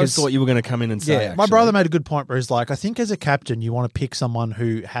who I 'Cause- thought you were going to come in and say. Yeah, my actually. brother made a good point where he's like, I think as a captain, you want to pick someone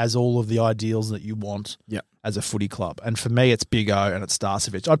who has all of the ideals that you want Yep. as a footy club. And for me, it's Big O and it's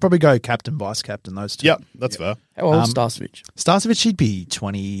Starcevic. I'd probably go captain, vice captain, those two. Yep, that's fair. How old Starcevic? Starcevic, he'd be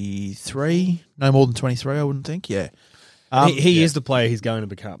 23, no more than 23, I wouldn't think. Yeah. He is the player he's going to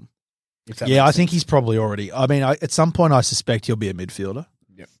become. if that Yeah, makes I think sense. he's probably already. I mean, at some point, I suspect he'll be a midfielder.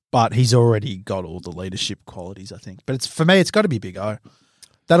 Yep. But he's already got all the leadership qualities, I think. But it's for me, it's got to be Big O.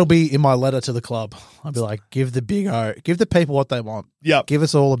 That'll be in my letter to the club. I'll be like, give the Big O, give the people what they want. Yep. Give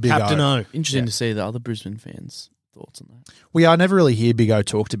us all a Big Captain O. O. Interesting to see the other Brisbane fans' thoughts on that. Well, yeah, I never really hear Big O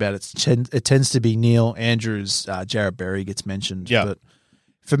talked about. It tends to be Neil Andrews, Jared Berry gets mentioned. Yeah. But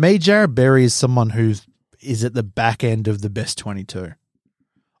for me, Jared Berry is someone who is at the back end of the best 22.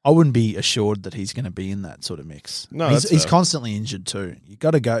 I wouldn't be assured that he's going to be in that sort of mix. No, he's that's fair. constantly injured too. You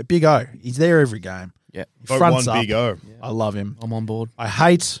got to go Big O. He's there every game. Yeah. He Vote fronts one up. Big O. I love him. I'm on board. I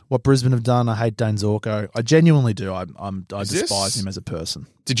hate what Brisbane have done. I hate Dane Zorko. I genuinely do. I Is despise this- him as a person.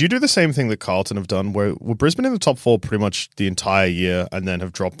 Did you do the same thing that Carlton have done, where were Brisbane in the top 4 pretty much the entire year and then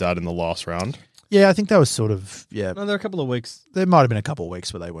have dropped out in the last round? Yeah, I think that was sort of No, there are a couple of weeks. There might have been a couple of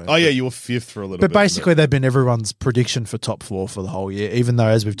weeks where they weren't. Oh yeah, you were 5th for a little But bit. basically, they've been everyone's prediction for top 4 for the whole year, even though,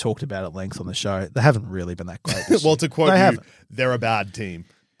 as we've talked about at length on the show, they haven't really been that great. this well, year. to quote They you, haven't. they're a bad team.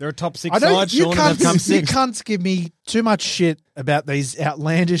 They're a top 6 I don't. side, You Sean, and they've come can't, you 6th. can't give me too much shit about these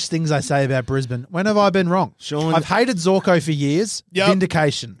outlandish things I say about Brisbane. When have I been wrong? Sean- I've hated Zorko for years. Yep.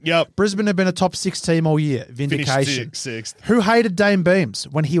 Vindication. Yep. Brisbane have been a top 6 team all year. Vindication. Finished 6th. Who hated Dane Beams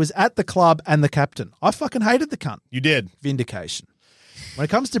when he was at the club and the captain? I fucking hated the cunt. You did. Vindication. When it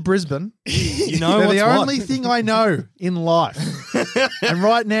comes to Brisbane, You know they're what's the what. only thing I know in life. And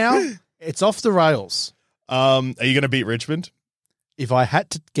right now, it's off the rails. Are you going to beat Richmond? If I had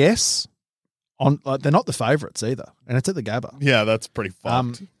to guess, they're not the favourites either, and it's at the Gabba. Yeah, that's pretty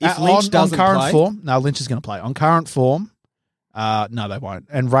fucked. If Lynch on doesn't current play- form, no, Lynch is going to play. On current form, no, they won't.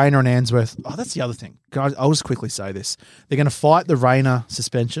 And Rayner and Ainsworth, that's the other thing. I'll just quickly say this. They're going to fight the Rayner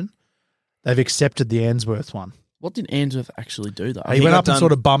suspension. They've accepted the Ainsworth one. What did Ainsworth actually do, though? He went got up and done-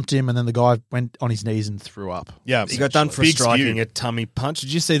 sort of bumped him, and then the guy went on his knees and threw up. Yeah, He got done for Big striking skew. a tummy punch.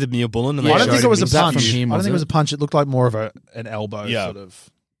 Did you see the Neil Bullen? And Yeah, I they don't think showed it was him a his- that punch. from him, I don't was think it was it? a punch. It looked like more of an elbow, Yeah. sort of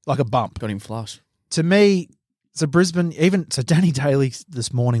like a bump. Got him flush. To me, so Brisbane, so Danny Daly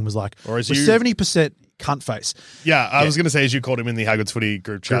this morning was like, Or as we're you- 70% cunt face. Yeah, I was going to say, as you called him in the How Good's Footy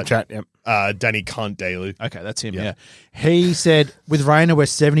group chat, Group chat, yep. Danny Cunt Daly. Okay, that's him, Yeah. yeah. He said, with Rayner, we're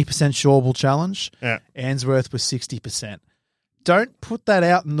 70% sure we'll challenge. Yeah. Ainsworth was 60%. Don't put that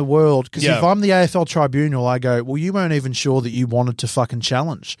out in the world, because Yeah. if I'm the AFL tribunal, I go, well, you weren't even sure that you wanted to fucking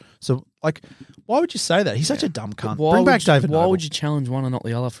challenge. So, like, why would you say that? He's such a dumb cunt. Bring back David Why Noble. would you challenge one and not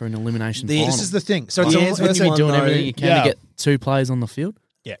the other for an elimination The- final? This is the thing. So The it's, Ainsworth Wouldn't you be one, doing though, everything you can yeah. to get 2 players on the field?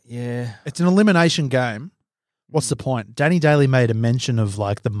 Yeah. it's an elimination game. What's the point? Danny Daly made a mention of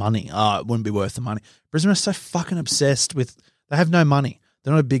like the money. It wouldn't be worth the money. Brisbane are so fucking obsessed with, they have no money.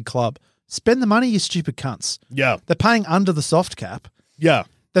 They're not a big club. Spend the money, you stupid cunts. Yeah, They're paying under the soft cap. yeah.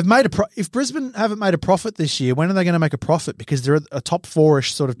 They've made if Brisbane haven't made a profit this year, when are they going to make a profit? Because they're a top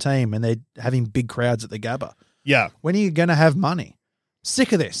 4-ish sort of team and they're having big crowds at the Gabba. Yeah. When are you going to have money?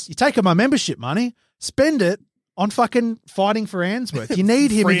 Sick of this. You're taking my membership money, spend it on fucking fighting for Ainsworth. You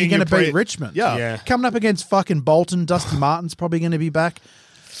need him if Freeing you're going to your beat pre- Richmond. Yeah. Yeah. Coming up against fucking Bolton, Dusty Martin's probably going to be back.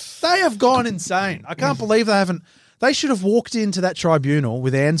 They have gone insane. I can't believe they haven't. They should have walked into that tribunal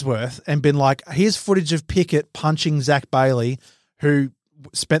with Ainsworth and been like, here's footage of Pickett punching Zach Bailey, who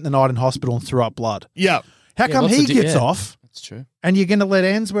spent the night in hospital and threw up blood. Yeah. How come lots he of gets off That's true. and you're going to let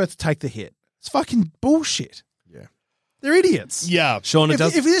Ainsworth take the hit? It's fucking bullshit. Yeah. They're idiots. Yeah. Sean, it If,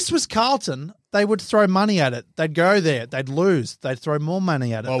 does. if this was Carlton, they would throw money at it. They'd go there. They'd lose. They'd throw more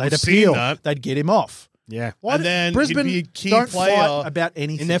money at it. Well, They'd we've seen appeal. that. They'd get him off. yeah. Why And do- then he'd Brisbane be a key don't player. fight about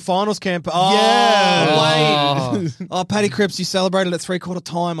anything. In their finals camp. Oh, Yeah. wait. Oh, Paddy Cripps, you celebrated at 3/4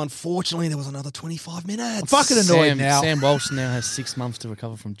 time. Unfortunately, there was another 25 minutes. I'm fucking annoyed now. Sam Walsh now has 6 months to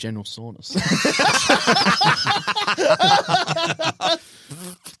recover from general soreness.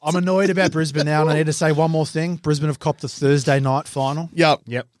 I'm annoyed about Brisbane now, and I need to say one more thing. Brisbane have copped the Thursday night final. Yeah.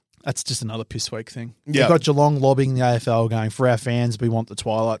 Yep. That's just another piss week thing. Yeah. You've got Geelong lobbying the AFL going, for our fans, we want the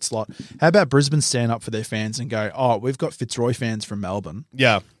twilight slot. How about Brisbane stand up for their fans and go, oh, we've got Fitzroy fans from Melbourne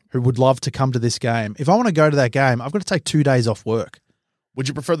Yeah. who would love to come to this game. If I want to go to that game, I've got to take 2 days off work. Would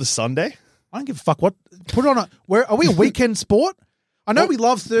you prefer the Sunday? I don't give a fuck what. Put on where are we a weekend sport? I know we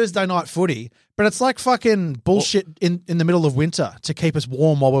love Thursday night footy, but it's like fucking bullshit in the middle of winter to keep us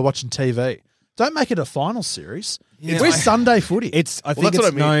warm while we're watching TV. Don't make it a final series. Yeah, Where's I- Sunday footy? It's. I Well, think that's it's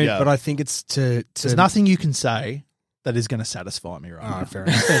what I mean, known, yeah. but I think it's to. There's nothing you can say that is going to satisfy me right now. Fair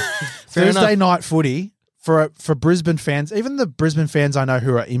enough. Fair Thursday enough. night footy for Brisbane fans, even the Brisbane fans I know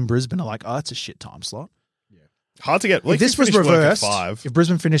who are in Brisbane are like, oh, it's a shit time slot. Hard to get. If this was finished work at reversed, 5. if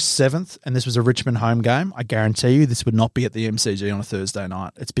Brisbane finished 7th and this was a Richmond home game, I guarantee you this would not be at the MCG on a Thursday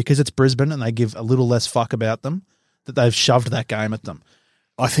night. It's because it's Brisbane and they give a little less fuck about them that they've shoved that game at them.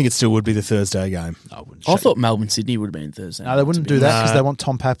 I think it still would be the Thursday game. I wouldn't. I thought Melbourne Sydney would have been Thursday. no, they wouldn't do that because No. they want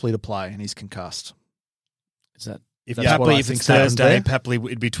Tom Papley to play and he's concussed. Is that If That's what I Papley, if think's it's happened Thursday, there. Papley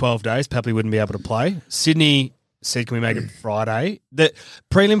it'd be 12 days. Papley wouldn't be able to play. Sydney said, "Can we make it Friday?" The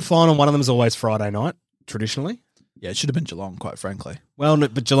prelim final, one of them is always Friday night traditionally. Yeah, it should have been Geelong, quite frankly. Well, no,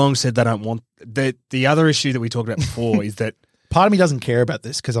 but Geelong said they don't want the other issue that we talked about before is that Part of me doesn't care about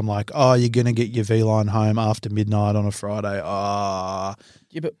this because I'm like, oh, you're going to get your V-line home after midnight on a Friday.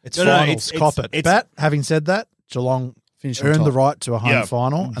 Yeah, but It's No, no, finals. Cop it. But having said that, Geelong Finish on earned top. the right to a home Yeah.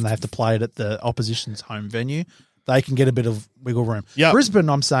 final, and they have to play it at the opposition's home venue. They can get a bit of wiggle room. Yeah. Brisbane,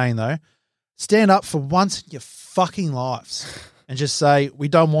 I'm saying though, stand up for once in your fucking lives and just say we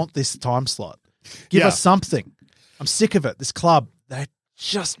don't want this time slot. Give Yeah. us something. I'm sick of it. This club, they're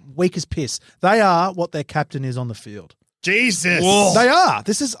just weak as piss. They are what their captain is on the field. Jesus. They are.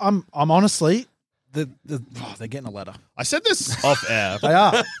 This is. I'm honestly. They're getting a letter. I said this off air. They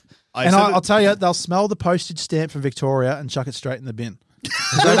are. And said I'll tell you, they'll smell the postage stamp from Victoria and chuck it straight in the bin.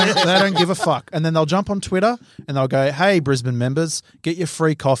 they don't give a fuck. And then they'll jump on Twitter and they'll go, hey, Brisbane members, get your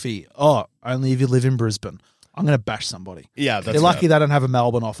free coffee. Oh, only if you live in Brisbane. I'm going to bash somebody. Yeah, that's They're lucky fair. they don't have a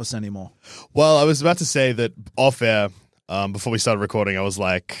Melbourne office anymore. Well, I was about to say that off air, before we started recording, I was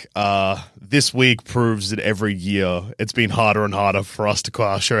like, this week proves that every year it's been harder and harder for us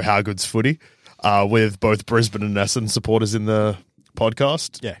to show how good's footy with both Brisbane and Essendon supporters in the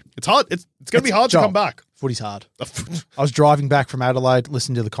podcast. Yeah. It's hard. It's going to be hard to Joel, come back. Footy's hard. I was driving back from Adelaide,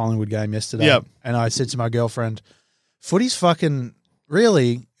 listening to the Collingwood game yesterday. Yep. And I said to my girlfriend, footy's fucking,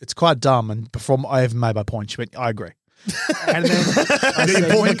 really, it's quite dumb. And before I even made my point, she went, I agree. And then I You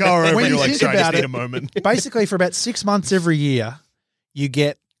said, pull the car over when and you're you like, think sorry, I just about need it, a moment. basically for about 6 months every year,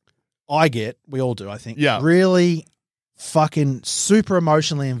 we all do, I think, Yeah. really fucking super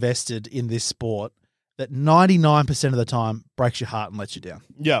emotionally invested in this sport that 99% of the time breaks your heart and lets you down.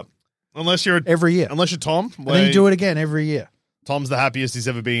 Yeah. Unless you're Every year. Tom, And then you do it again every year. Tom's the happiest he's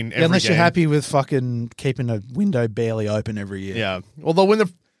ever been. Yeah, unless game. you're happy with fucking keeping a window barely open every year. Yeah. Well, they'll win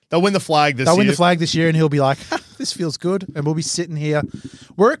the flag this They'll year. win the flag this year and he'll be like, this feels good. And we'll be sitting here.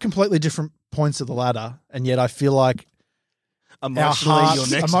 We're at completely different points of the ladder. And yet I feel like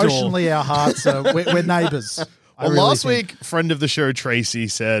emotionally our hearts are, we're neighbours. I Well, really last think. week, friend of the show, Tracy,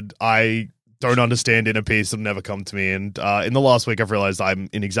 said, I don't understand inner peace. It'll never come to me. And in the last week, I've realized I'm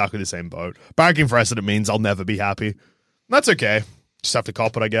in exactly the same boat. Barracking for Essendon means I'll never be happy. And that's okay. Just have to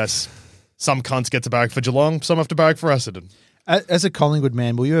cop it, I guess. Some cunts get to barrack for Geelong. Some have to barrack for Essendon. As a Collingwood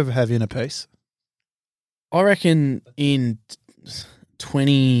man, will you ever have inner peace? I reckon in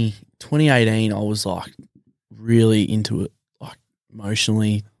 2018, I was like really into it, like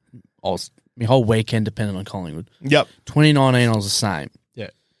emotionally. My whole weekend depended on Collingwood. Yep. 2019, I was the same. Yeah.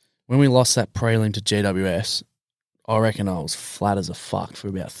 When we lost that prelim to GWS, I reckon I was flat as a fuck for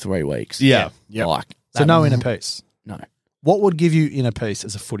about 3 weeks. Yeah. Yep. Like, So that- no inner peace. No. What would give you inner peace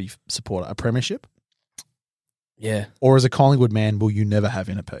as a footy supporter? A premiership? Yeah. Or as a Collingwood man, will you never have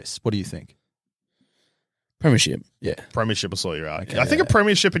inner peace? What do you think? Premiership. Yeah. Premiership will sort you out. Okay. I think a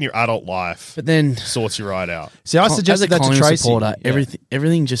premiership in your adult life But then, sorts you right out. See, I as suggested a that to Collingwood Tracy. supporter, Yeah.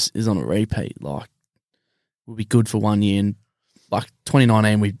 everything just is on a repeat. Like, we'll be good for 1 year. And like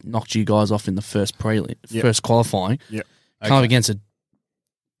 2019, we knocked you guys off in the first prelim, first qualifying. Yep. Come up against a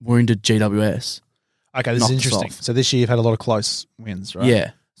wounded GWS. Okay, this is knocked us interesting. off. So this year you've had a lot of close wins, right?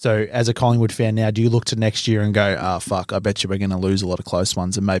 Yeah. So as a Collingwood fan now, do you look to next year and go, fuck, I bet you we're going to lose a lot of close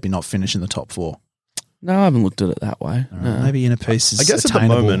ones and maybe not finish in the top 4? No, I haven't looked at it that way. No. Maybe inner peace is I guess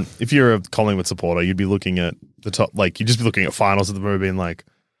attainable. at the moment, if you're a Collingwood supporter, you'd be looking at the top, like, you'd just be looking at finals at the moment being like,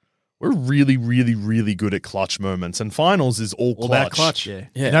 we're really, really, really good at clutch moments. And finals is all clutch. about clutch. Yeah.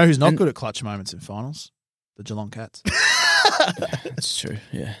 Yeah. You know who's not And- good at clutch moments in finals? The Geelong Cats. That's true.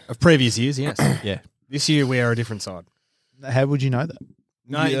 Yeah. Of previous years, yes. Yeah. This year we are a different side. How would you know that?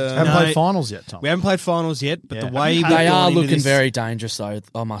 No, Haven't played finals yet, Tom. we haven't played finals yet, but Yeah. the way Have we've They gone are into looking this- very dangerous, though,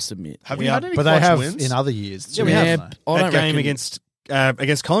 I must admit. Have We you are- had any But they clutch have wins? in other years. Yeah, we Yeah, have. I That don't game reckon-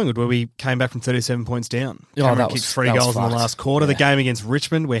 against Collingwood where we came back from 37 points down. Oh, Cameron that kicked was- 3 that was goals in the fucked. last quarter. The Yeah. game against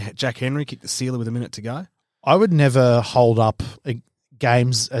Richmond where Jack Henry kicked the sealer with a minute to go. I would never hold up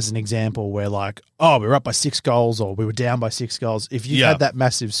games as an example where like, oh, we were up by 6 goals or we were down by 6 goals. If you Yeah. had that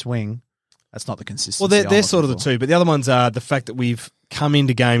massive swing, that's not the consistency. Well, they're I'm sort of the looking for. two, but the other ones are the fact that we've come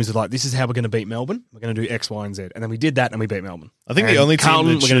into games with like, this is how we're going to beat Melbourne. We're going to do X, Y, and Z. And then we did that and we beat Melbourne. I think And the only team Carlton,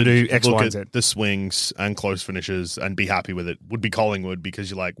 that we're should going to do X, look Y, at and Z. the swings and close finishes and be happy with it would be Collingwood, because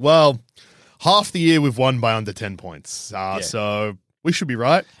you're like, well, half the year we've won by under 10 points. So we should be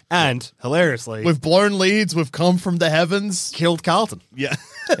right. And hilariously, We've blown leads. We've come from the heavens. killed Carlton. Yeah.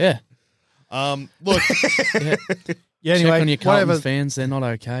 Yeah. Look, Yeah, Check anyway, on your Carlton whatever. fans. They're not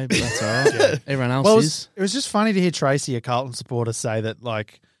okay, but that's all right. Everyone else Well, is. it was just funny to hear Tracy, a Carlton supporter, say that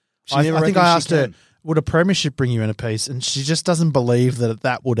like, She I never think reckons I she asked her, can. would a premiership bring you in a piece? And she just doesn't believe that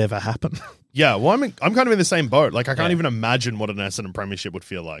that would ever happen. yeah, well, I'm kind of in the same boat. Like, I can't even imagine what an Essendon premiership would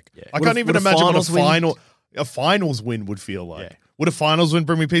feel like. I Would can't a- even would a imagine what finals win- a finals win would feel like. Yeah. Would a finals win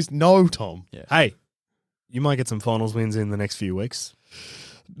bring me peace? No, Tom. Hey, you might get some finals wins in the next few weeks.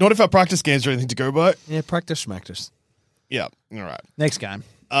 Not if our practice games are anything to go by. Yeah, practice schmacters. Yeah. All right. Next game.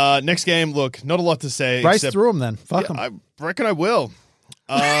 Next game, look, not a lot to say. Race except, through them then. Fuck Yeah, them. I reckon I will.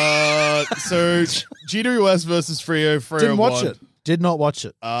 So GWS versus Freo. Freo Didn't watch won. it. Did not watch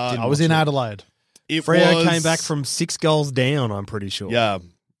it. I was in Adelaide. It Freo was- came back from 6 goals down, I'm pretty sure. Yeah.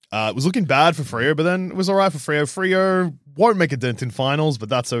 It was looking bad for Freo, but then it was all right for Freo. Freo won't make a dent in finals, but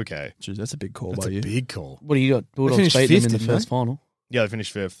that's okay. Jeez, that's a big call That's by a you. big call. What do you got? Bulldogs finished beat them in fifth, the didn't first they? final. Yeah, they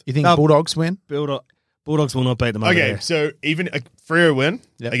finished 5th. You think No. Bulldogs win? Bulldogs will not beat them over Okay, there. so even Freo win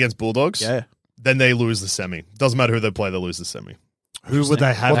Yep. against Bulldogs, Yeah. then they lose the semi. Doesn't matter who they play, they lose the semi. Who would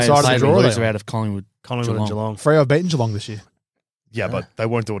they have? What They side of the played draw the are they loser on? out of Collingwood. Collingwood and Geelong. Freo have beaten Geelong this year. Yeah, but they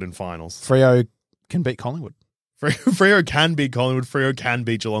won't do it in finals. Freo can beat Collingwood. Freo can beat Collingwood. Freo can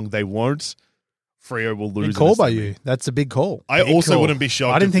beat Geelong. They won't. Freo will lose. Big call in the by semi. you. That's a big call. I Big also call. wouldn't be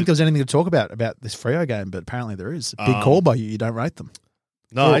shocked. I didn't if think it- there was anything to talk about this Freo game, but apparently there is. A big Um, call by you. You don't rate them.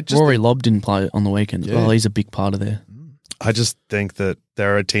 No, I just Rory Lobb didn't play on the weekend as Yeah. well. He's a big part of there. I just think that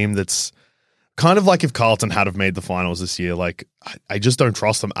they're a team that's kind of like if Carlton had have made the finals this year. Like I just don't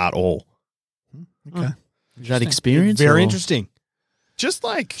trust them at all. Okay. Is that experience? Very or- interesting. Just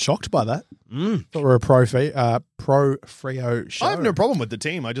like Shocked by that. Mm. Thought we were a pro Freo show. I have no problem with the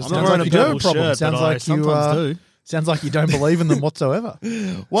team. I just I'm not Sounds wearing like a you do have a purple problem. shirt, Sounds but I like you, sometimes do. Sounds like you don't believe in them whatsoever.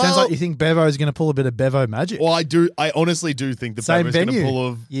 well, Sounds like you think Bevo is going to pull a bit of Bevo magic. well, I do. I honestly do think that Same Bevo's going to venue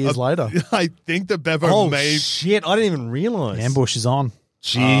pull years later. I think that Bevo Oh, may. shit. I didn't even realise. Ambush is on,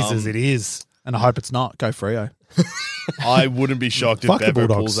 Jesus, it is. and I hope it's not. Go Freo. I wouldn't be shocked if Fuck the Bevo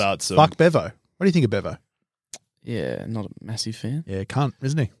Bulldogs. pulls out some. Fuck Bevo. What do you think of Bevo? Yeah, not a massive fan. Yeah, cunt,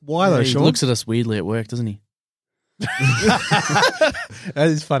 isn't he? Why though, he Sean? looks at us weirdly at work, doesn't he? That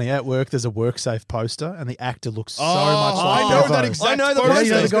is funny. At work, there's a WorkSafe poster, and the actor looks so much like I know Bevo. that exact I know the poster. poster.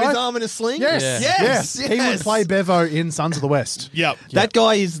 You know the He's got guy? his arm in a sling. Yes, Yeah. Yes, He would play Bevo in Sons of the West. Yep. That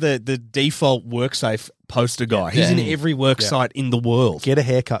guy is the default WorkSafe poster guy. He's in every work site in the world. Get a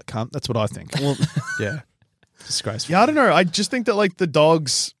haircut, cunt. That's what I think. Yeah. Disgraceful. Yeah, I don't know. I just think that like the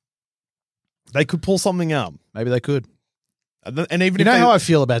Dogs, they could pull something out. Maybe they could. And even You if know they, how I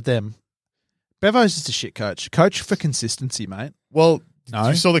feel about them? Bevo's just a shit coach. Coach for consistency, mate. well, No.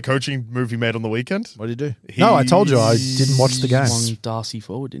 you saw the coaching move he made on the weekend. What did he do? No, I told you I didn't watch the game. Swung Darcy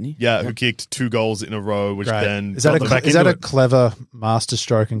forward, didn't he? Yeah, who kicked 2 goals in a row, which Great. then Is that got them back is that into a it. clever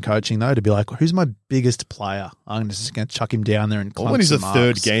masterstroke in coaching though? To be like, who's my biggest player? I'm just going to chuck him down there and Well, when he's a some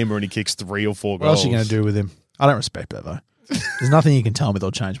third marks. gamer and he kicks 3 or 4 What goals. else are you going to do with him? I don't respect Bevo. There's nothing you can tell me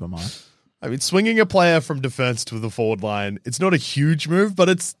that'll change my mind. I mean, swinging a player from defense to the forward line, it's not a huge move, but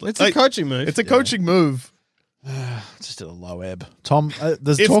it's It's like, a coaching move. It's a coaching move. Just at a low ebb. Tom,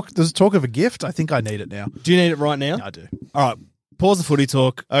 there's If- talk of a gift. I think I need it now. Do you need it right now? I do. All right. Pause the footy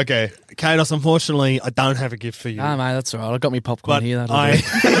talk. Okay. Kados, unfortunately, I don't have a gift for you. Ah, mate, that's all right. I got me popcorn but here. That'll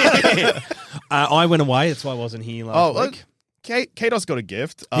do. I went away. That's why I wasn't here last week. Kados got a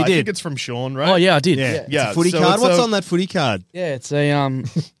gift. He I did. think it's from Sean, right? Oh, yeah, I did. Yeah. Yeah, It's a footy so card. it's What's a- on that footy card? Yeah, it's a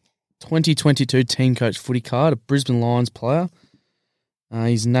 2022 team coach footy card, a Brisbane Lions player.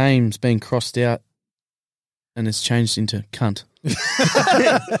 His name's been crossed out and it's changed into cunt.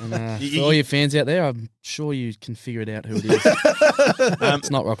 And, for all your fans out there, I'm sure you can figure it out who it is. It's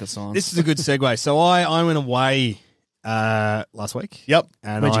not rocket science. This is a good segue. So I went away last week. Yep.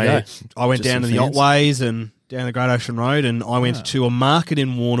 And Where'd you go? I went Just down to some the fans? Otways and down the Great Ocean Road, and I went to a market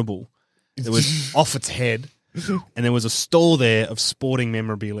in Warrnambool. It was off its head, and there was a stall there of sporting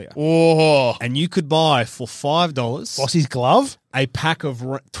memorabilia. Oh. And you could buy for $5 Bossie's glove? a pack of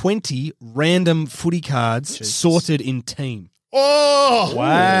 20 random footy cards sorted in team. Oh.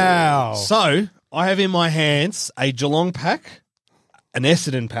 Wow. So I have in my hands a Geelong pack, an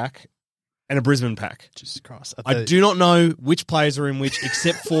Essendon pack, and a Brisbane pack. Jesus Christ. I do not know which players are in which,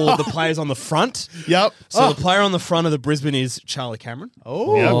 except for the players on the front. Yep. So the player on the front of the Brisbane is Charlie Cameron.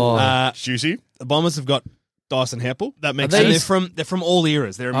 Oh. Yep. Juicy. The Bombers have got Dyson Heppel. That makes And sense. they're from all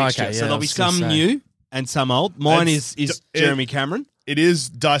eras. They're a Oh, mixture. okay, So yeah, I there'll be was gonna some say. new and some old. Mine It's- is it- Jeremy Cameron It is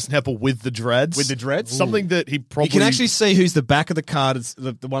Dyson Heppel with the dreads. with the dreads. Something that he probably... You can actually see who's the back of the card. It's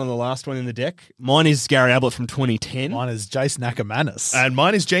the one of the last one in the deck. Mine is Gary Ablett from 2010. Mine is Jason Ackermanis. And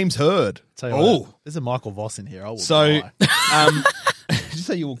mine is James Hurd. Tell you Oh. what, there's a Michael Voss in here. I will So, die. did you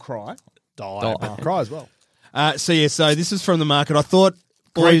say you will cry? Die. Cry as well. So this is from the market. I thought,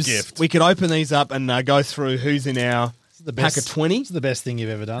 Great boys, gift. we could open these up and go through who's in our The pack of 20. This is the best thing you've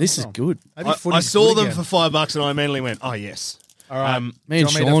ever done. This is good. Maybe I footy's saw good them again. for $5 and I immediately went, oh, yes. All right. Me and Do you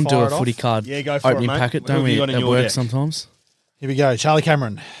want me to Sean do fire a it off? footy card Yeah, go for it, opening mate. packet, Who don't have you we? got in At your work deck? sometimes. Here we go. Charlie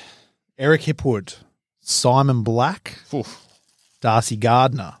Cameron, Eric Hipwood, Simon Black, Darcy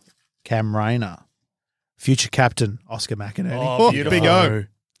Gardner, Cam Rayner, future captain Oscar McInerney. Oh, beautiful. Big O.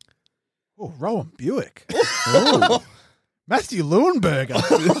 Oh, Rowan Buick. Matthew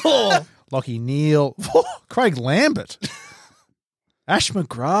Leuenberger. Lockie Neal. Craig Lambert. Ash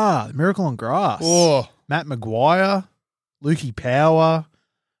McGrath. Miracle on Grass. Oh, Matt Maguire. Lukey Power.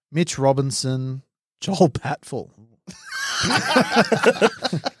 Mitch Robinson. Joel Patfull.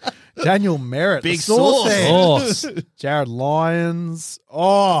 Daniel Merritt. Big the Sauce sauce. Hand. Jared Lyons.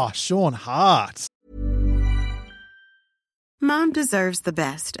 Oh, Sean Hart. Mom deserves the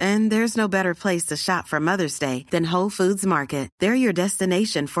best, and there's no better place to shop for Mother's Day than Whole Foods Market. They're your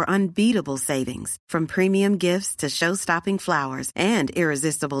destination for unbeatable savings, from premium gifts to show-stopping flowers and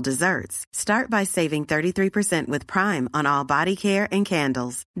irresistible desserts. Start by saving 33% with Prime on all body care and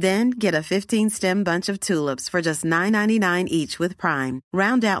candles. Then get a 15-stem bunch of tulips for just $9.99 each with Prime.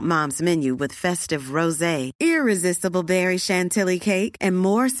 Round out Mom's menu with festive rosé, irresistible berry chantilly cake, and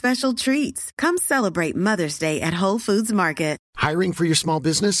more special treats. Come celebrate Mother's Day at Whole Foods Market. Hiring for your small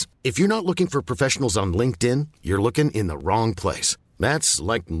business? If you're not looking for professionals on LinkedIn, you're looking in the wrong place. That's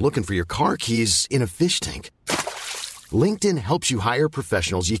like looking for your car keys in a fish tank. LinkedIn helps you hire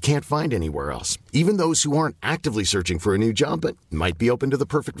professionals you can't find anywhere else, even those who aren't actively searching for a new job but might be open to the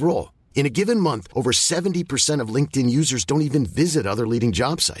perfect role. In a given month, over 70% of LinkedIn users don't even visit other leading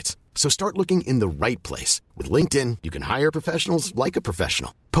job sites. So start looking in the right place. With LinkedIn, you can hire professionals like a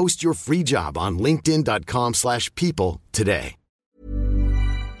professional. Post your free job on linkedin.com/people today.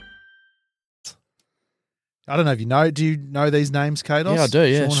 I don't know if you know. Do you know these names, Kados? Yeah, I do.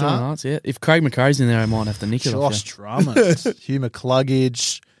 Yeah, Sean Sean Hart? Hart's. Yeah, if Craig McRae's in there, I might have to nick it off Josh you. Drummond, Hugh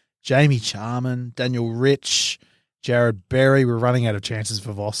McCluggage, Jamie Charman, Daniel Rich, Jared Berry. We're running out of chances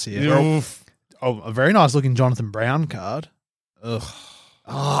for Voss here. oof. Oh, a very nice looking Jonathan Brown card. Ugh.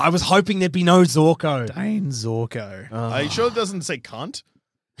 Oh, I was hoping there'd be no Zorko. Dane Zorko. Are you sure it doesn't say cunt?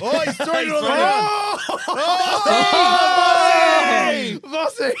 Oh, he's throwing it on the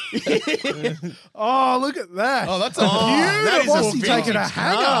Vossy! Oh, look at that. Oh, that's a that is beautiful Vossy taking a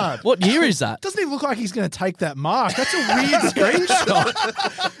hanger. What year is that? Doesn't even look like he's going to take that mark. That's a weird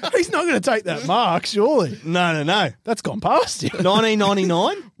screenshot. He's not going to take that mark, surely. No. That's gone past you.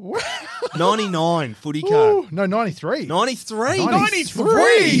 1999? 99 footy card. Ooh, no, 93. 93?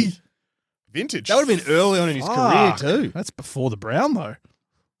 93? Vintage. That would have been early on in his Fuck. career too. That's before the Brown, though.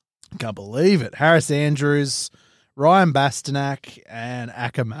 Can't believe it. Harris Andrews, Ryan Bastanak, and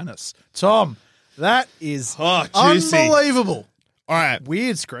Ackermanis. Tom, that is Oh, juicy. unbelievable. All right.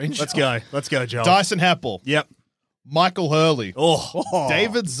 Weird screenshot. Let's go, Joel. Dyson Heppel. Yep. Michael Hurley. Oh,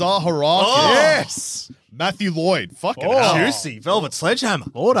 David Zaharakis. Oh. Yes. Matthew Lloyd. Fucking Oh. hell. juicy. Velvet Sledgehammer.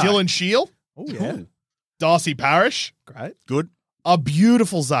 Order. Dylan Shield. Oh, yeah. Darcy Parish. Great. Good. A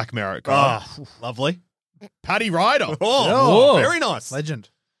beautiful Zach Merritt card. Oh, lovely. Paddy Ryder. Oh, very nice. Legend.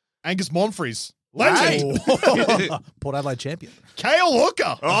 Angus Monfries. Legend. Port Adelaide champion. Kale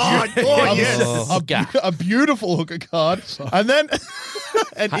Hooker. Oh, yes. A beautiful hooker card. And then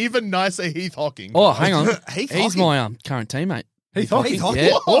an even nicer Heath Hocking. Oh, hang on. Heath He's Hocking. my current teammate. Heath Hocking. Yeah.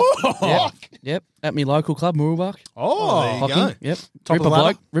 Oh. Yep. At my local club, Moorabach. Oh. there you Hocking. go. Yep. Top of Ripper the ladder?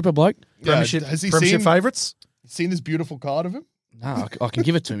 bloke. Ripper bloke. Yeah, Premiership, has he premiership seen, favourites? seen this beautiful card of him? No, I can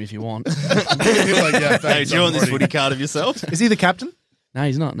give it to him if you want. Like, yeah, Hey, thanks, do you want I'm this already- footy card of yourself? Is he the captain? No,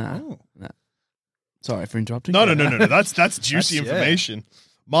 he's not. No. No. Sorry for interrupting. No. That's juicy That's- yeah. information.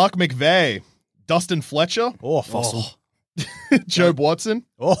 Mark McVeigh, Dustin Fletcher, Oh, fossil. Job Watson,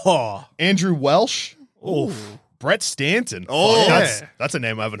 Oh. Andrew Welsh, Oh, Brett Stanton. Oh. Fuck, that's a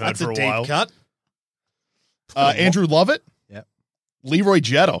name I haven't heard that's for a a deep while. cut. Andrew Lovett. Yep. Leroy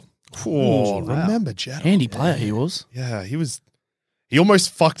Jetta. Oh, remember Jetta? Handy player he was. Yeah, he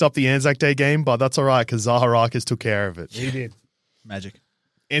almost fucked up the Anzac Day game, but that's all right because Zaharakis took care of it. He did. Magic.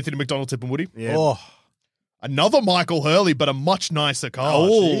 Anthony McDonald, Tip and Woody. Yeah. Oh. Another Michael Hurley, but a much nicer card. Oh,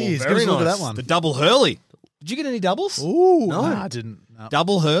 jeez, give very us a look at nice. that one. The double Hurley. Did you get any doubles? Ooh. No. Nah, I didn't. No.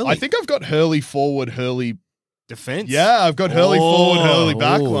 Double Hurley. I think I've got Hurley forward, Hurley. defense. Yeah, I've got Hurley forward, Hurley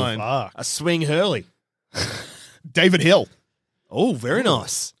back Oh, line. Fuck. A swing Hurley. David Hill, Oh, very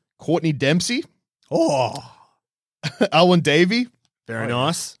nice. Courtney Dempsey, Oh. Alwyn Davey, Very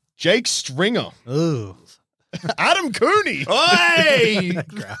nice. Jake Stringer, Ooh. Adam Cooney, Hey!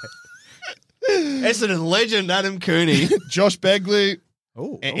 Great. Essendon legend Adam Cooney. Josh Begley,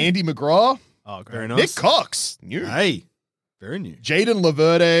 Oh. Andy McGraw, Oh, great. Very nice. Nick Cox, new. Hey, very new. Jaden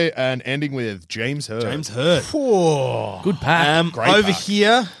Laverde, and ending with James Hurd. James Hurd. Oh. Good pack. Great Over pack.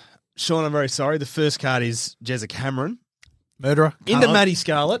 here, Sean, I'm very sorry. The first card is Jezza Cameron. Murderer. Into Card. Matty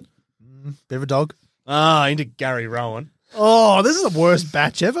Scarlett. Bit of a dog. Into Gary Rowan. Oh, this is the worst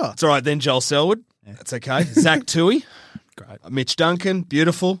batch ever. It's all right then, Joel Selwood. That's okay. Zach Toohey. Great. Mitch Duncan.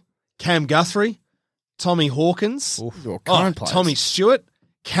 Beautiful. Cam Guthrie. Tommy Hawkins. Your current players. Tommy Stewart.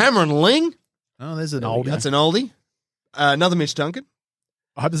 Cameron Ling. Oh, there's an There we old. go. That's an oldie. Another Mitch Duncan.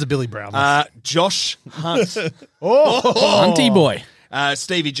 I hope there's a Billy Brown. Josh Hunt. Hunty boy.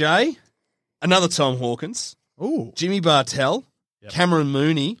 Stevie J. Another Tom Hawkins. Ooh. Jimmy Bartell. Cameron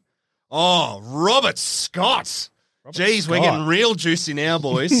Mooney. Oh, Robert Scott. Jeez, we're getting real juicy now,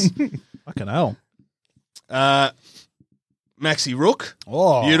 boys. Fucking hell. Maxi Rook.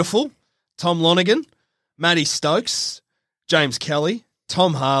 Oh. Beautiful. Tom Lonergan. Matty Stokes. James Kelly.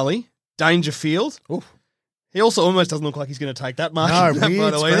 Tom Harley. Dangerfield. Ooh. He also almost doesn't look like he's going to take that mark. No, that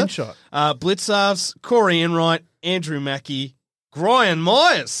weird photo either. screenshot. Blitzarves, Corey Enright, Andrew Mackey, Brian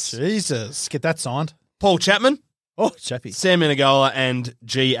Myers, Jesus. Get that signed. Paul Chapman, Oh, Chappie. Sam Menegola, and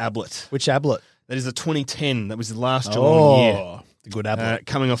G. Ablett. Which Ablett? That is a 2010. That was the last Geelong year. The good Ablett.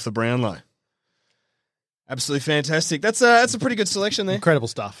 Coming off the Brownlow. Absolutely fantastic. That's a pretty good selection there. Incredible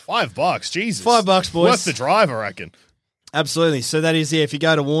stuff. $5, Jesus. $5, boys. Worth the drive, I reckon. Absolutely. So that is, if you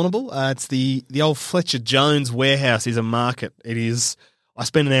go to Warrnambool, it's the old Fletcher Jones warehouse is a market. It is, I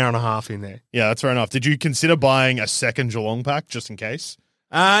spent an hour and a half in there. Yeah, that's fair enough. Did you consider buying a second Geelong pack just in case?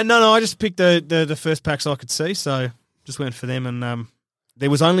 No, I just picked the first packs I could see, so just went for them. And there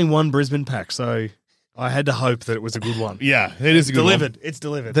was only one Brisbane pack, so I had to hope that it was a good one. Yeah, it is a good delivered. one. It's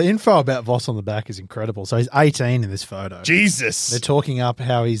delivered. The info about Voss on the back is incredible. So he's 18 in this photo. Jesus. They're talking up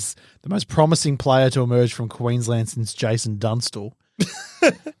how he's the most promising player to emerge from Queensland since Jason Dunstall.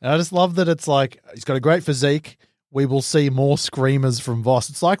 And I just love that it's like, he's got a great physique. We will see more screamers from Voss.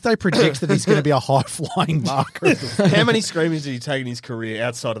 It's like they predict that he's going to be a high-flying marker. How many screamers did he take in his career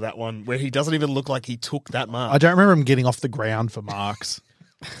outside of that one where he doesn't even look like he took that mark? I don't remember him getting off the ground for marks.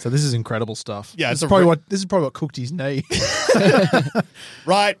 So this is incredible stuff. Yeah, this is probably what cooked his knee.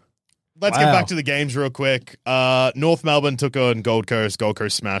 Right. Let's get Wow. back to the games real quick. North Melbourne took on Gold Coast. Gold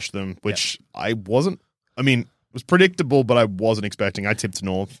Coast smashed them, which it was predictable, but I wasn't expecting. I tipped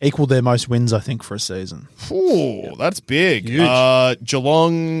North. Equaled their most wins, I think, for a season. Ooh, that's big. Huge.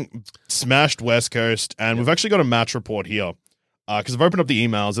 Geelong smashed West Coast, and we've actually got a match report here. Because I've opened up the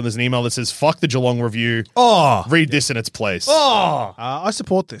emails, and there's an email that says, fuck the Geelong review. Oh! Read this in its place. Oh! I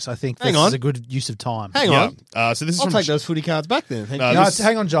support this. I think Hang this on. is a good use of time. Hang on. So this is I'll from take those footy cards back then. Thank you. No, this-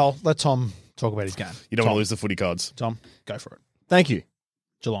 hang on, Joel. Let Tom talk about his game. You don't Tom, want to lose the footy cards. Tom, go for it. Thank you.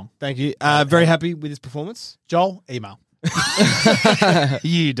 Geelong. Thank you. Very happy with his performance. Joel, email.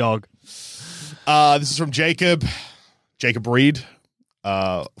 You dog. This is from Jacob Reed,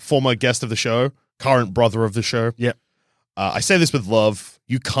 former guest of the show, current brother of the show. Yep. I say this with love.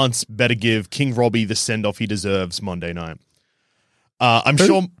 You cunts better give King Robbie the send-off he deserves Monday night. I'm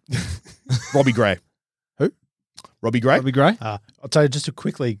sure... Robbie Gray. Who? Robbie Gray? Robbie Gray. I'll tell you just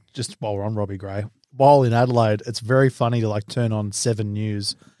while we're on Robbie Gray, while in Adelaide, it's very funny to turn on 7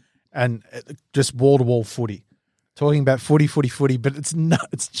 News and just wall-to-wall footy. Talking about footy, but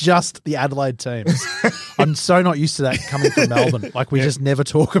it's just the Adelaide teams. I'm so not used to that coming from Melbourne. We just never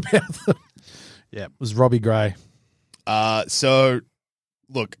talk about them. Yeah, it was Robbie Gray. So,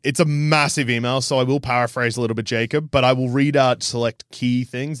 look, it's a massive email, so I will paraphrase a little bit, Jacob, but I will read out select key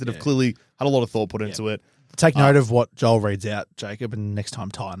things that have clearly had a lot of thought put into it. Take note of what Joel reads out, Jacob, and next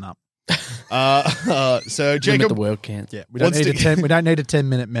time tighten up. So Limit Jacob, the world can't. Yeah, we don't need a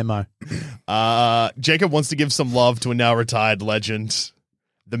 10-minute memo. Jacob wants to give some love to a now retired legend,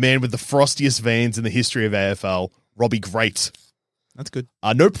 the man with the frostiest veins in the history of AFL, Robbie Great. That's good.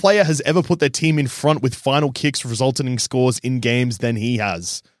 No player has ever put their team in front with final kicks resulting in scores in games than he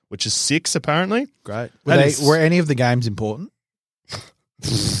has, which is 6 apparently. Great. That Were any of the games important?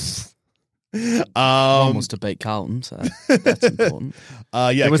 One was to beat Carlton, so that's important.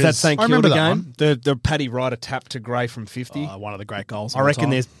 Yeah, There was that 'cause St I remember Kilda that game. The Paddy Ryder tap to Gray from 50. One of the great goals. I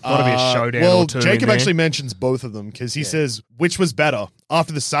reckon there's got to be a showdown well, or two. Jacob in there. actually mentions both of them because he says, which was better,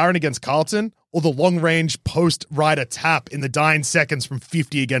 after the siren against Carlton or the long-range post-Ryder tap in the dying seconds from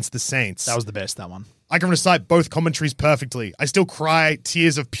 50 against the Saints? That was the best, that one. I can recite both commentaries perfectly. I still cry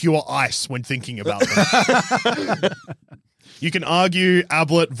tears of pure ice when thinking about them. You can argue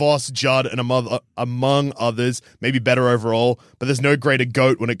Ablett, Voss, Judd, and among others may be better overall, but there's no greater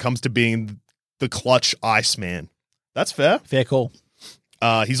GOAT when it comes to being the clutch Iceman. That's fair. Fair call.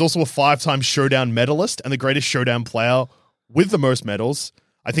 He's also a 5-time Showdown medalist and the greatest Showdown player with the most medals.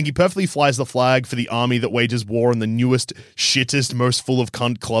 I think he perfectly flies the flag for the army that wages war on the newest, shittest, most full of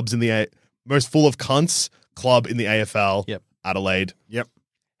cunts club in the AFL. Yep. Adelaide. Yep.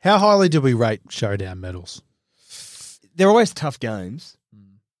 How highly do we rate Showdown medals? They're always tough games.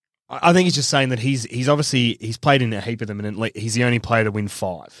 I think he's just saying that he's played in a heap of them, and he's the only player to win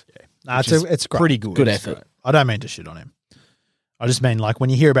 5. Nah, which is it's great. pretty good. Good It's effort. great. I don't mean to shit on him. I just mean when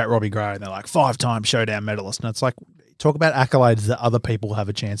you hear about Robbie Gray and they're 5-time Showdown medalist, and it's Talk about accolades that other people have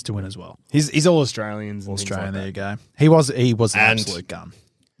a chance to win as well. He's all Australians. And Australian, things like there you go. He was an And- absolute gun.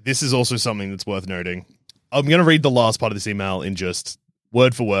 This is also something that's worth noting. I'm going to read the last part of this email in just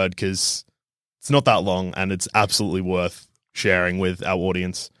word for word because it's not that long and it's absolutely worth sharing with our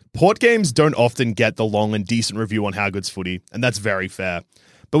audience. Port games don't often get the long and decent review on How Good's Footy, and that's very fair.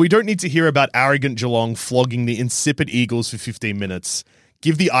 But we don't need to hear about arrogant Geelong flogging the insipid Eagles for 15 minutes.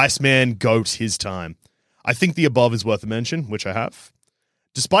 Give the Iceman GOAT his time. I think the above is worth a mention, which I have.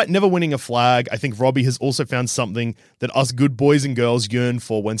 Despite never winning a flag, I think Robbie has also found something that us good boys and girls yearn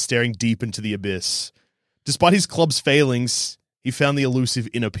for when staring deep into the abyss. Despite his club's failings, he found the elusive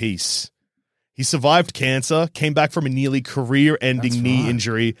inner peace. He survived cancer, came back from a nearly career-ending knee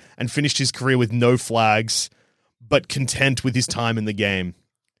injury, and finished his career with no flags, but content with his time in the game.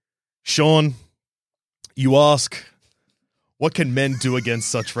 Sean, you ask, what can men do against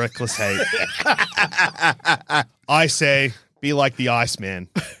such reckless hate? I say, be like the Iceman.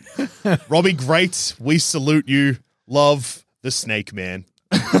 Robbie, great. We salute you. Love the Snake Man.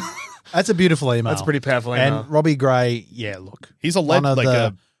 That's a beautiful email. That's a pretty powerful email. And Robbie Gray, yeah, look. He's a legend,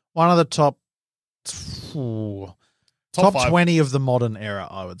 one of the top Top 20 of the modern era,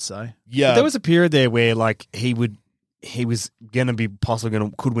 I would say. Yeah. But there was a period there where like he was gonna be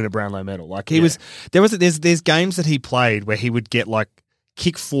could win a Brownlow medal. Like there's games that he played where he would get like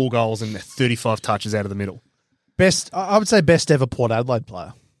kick 4 goals and 35 touches out of the middle. I would say best ever Port Adelaide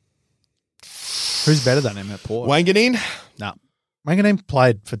player. Who's better than him at Port? Wanganeen? No. Wanganeen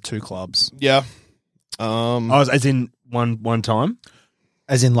played for 2 clubs. Yeah. As in one time?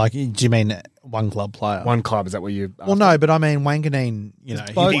 As in, like, do you mean one club player? One club, is that what you... Well, no, but I mean Wanganeen, you know,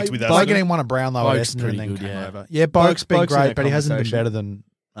 Wanganeen won a Brownlow at Essendon and then came over. Yeah, Boak's been great, but he hasn't been better than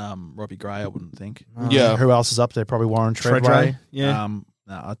Robbie Gray, I wouldn't think. Yeah. Who else is up there? Probably Warren Treadway. Yeah. No,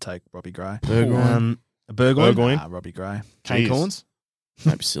 I'd take Robbie Gray. Burgoyne? Nah, Robbie Gray. Kane Corns?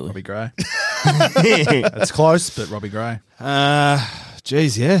 Don't be silly. Robbie Gray. That's close, but Robbie Gray.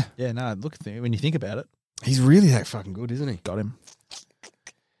 Geez, yeah. Yeah, no, look, when you think about it. He's really that fucking good, isn't he? Got him.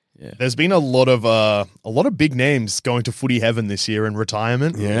 Yeah. There's been a lot of big names going to footy heaven this year in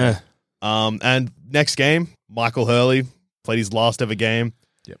retirement. Yeah. And next game, Michael Hurley played his last ever game.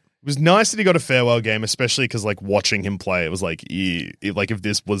 Yep. It was nice that he got a farewell game, especially because like watching him play, it was like, if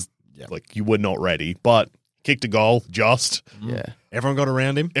this was like you were not ready, but kicked a goal just. Yeah. Everyone got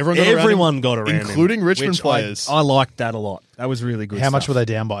around him. Everyone got around him, him, including Richmond which players. I liked that a lot. That was really good. How much stuff. were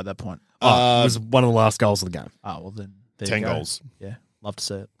they down by at that point? It was one of the last goals of the game. Oh, well then. 10 goals. Yeah. Love to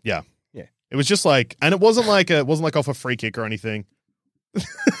see it. Yeah. Yeah. It was just like, and it wasn't like off a free kick or anything.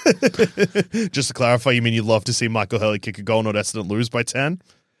 Just to clarify, you mean you'd love to see Michael Hurley kick a goal, not Essendon lose by 10?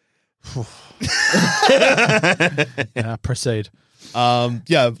 Proceed.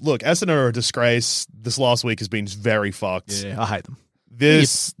 Yeah, look, Essendon are a disgrace. This last week has been very fucked. Yeah, I hate them.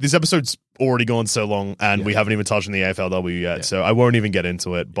 This episode's already gone so long, and we haven't even touched on the AFLW yet, so I won't even get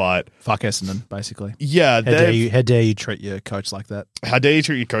into it. But fuck Essendon, basically. Yeah, how dare you treat your coach like that? How dare you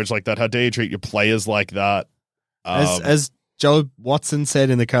treat your coach like that? How dare you treat your players like that? As Joe Watson said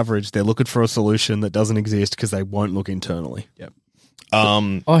in the coverage, they're looking for a solution that doesn't exist because they won't look internally. Yep.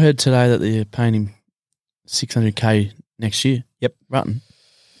 I heard today that they're paying him $600K next year. Yep. Rutten.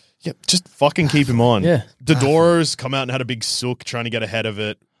 Yep, just fucking keep him on. Yeah. Dodoro's come out and had a big sook trying to get ahead of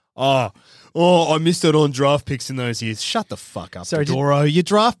it. Oh, I missed out on draft picks in those years. Shut the fuck up, Sorry, Dodoro. Your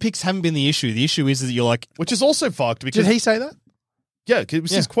draft picks haven't been the issue. The issue is that you're like... Which is also fucked because... Did he say that? Yeah, it was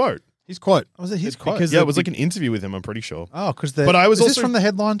his quote. His quote. Was it his quote? Because Yeah, it was like an interview with him, I'm pretty sure. Oh, because But I was this also- from the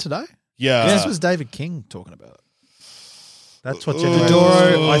headline today? Yeah. This was David King talking about it. That's what you're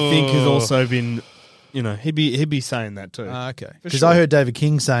Dodoro, I think, has also been... You know, he'd be saying that too. Okay. Because I heard David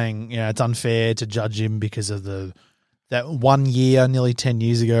King saying, it's unfair to judge him because of that 1 year, nearly 10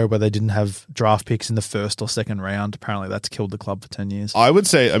 years ago, where they didn't have draft picks in the first or second round. Apparently that's killed the club for 10 years. I would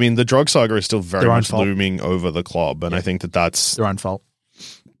say, the drug saga is still very Their own much fault. looming over the club, and I think that's Their own fault.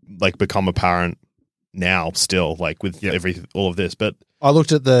 like become apparent now still, like with all of this. But I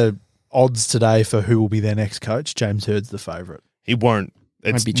looked at the odds today for who will be their next coach. James Hurd's the favourite. he won't.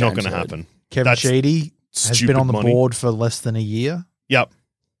 It's Won't be not James going to Hurd. happen. Kevin That's Sheedy has stupid been on the money. board for less than a year. Yep.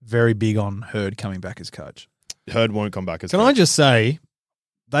 Very big on Hurd coming back as coach. Hurd won't come back as Can coach. I just say,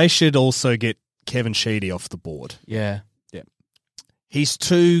 they should also get Kevin Sheedy off the board. Yeah. He's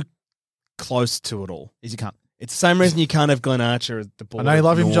too close to it all. Is he can't. It's the same reason you can't have Glenn Archer at the board. I know you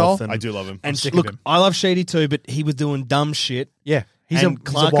love him, North Joel. I do love him. And sick look, of him. I love Sheedy too, but he was doing dumb shit. Yeah. He's a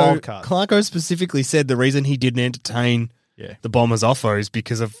wild card. Clarko specifically said the reason he didn't entertain the Bombers' offer is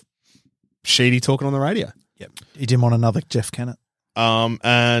because of Sheedy talking on the radio. Yep. He didn't want another Jeff Kennett.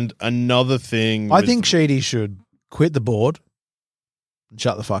 And another thing, I think Sheedy should quit the board and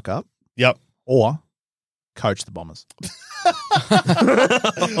shut the fuck up, Yep. or coach the Bombers.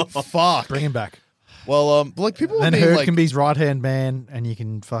 Fuck. Bring him back. Well, like people are Then being Hurd like can be his right-hand man, and you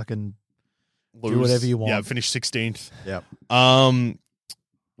can fucking do whatever you want. Yeah, finish 16th. Yep.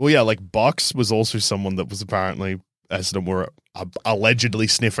 Well, yeah, like Bucks was also someone that was apparently Essendon were allegedly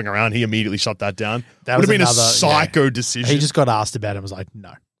sniffing around. He immediately shut that down. That would was have been a another- psycho decision. He just got asked about it and was like,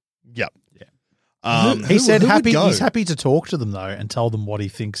 no. Yep. Yeah. He He said who would happy. go? He's happy to talk to them though and tell them what he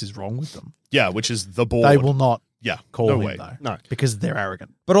thinks is wrong with them. Yeah, which is the board. They will not Yeah, call no him way. though, No. because they're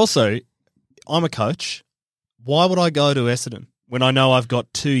arrogant. But also, I'm a coach. Why would I go to Essendon when I know I've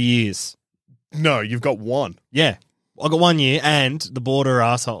got 2 years? No, you've got one. Yeah. I got 1 year and the board are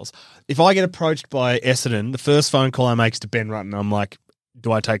assholes. If I get approached by Essendon, the first phone call I make is to Ben Rutten. I'm like,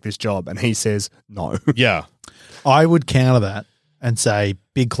 do I take this job? And he says no. Yeah. I would counter that and say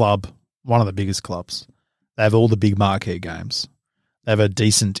big club, one of the biggest clubs. They have all the big marquee games. They have a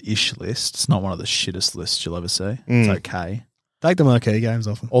decent-ish list. It's not one of the shittest lists you'll ever see. It's okay. Take the marquee games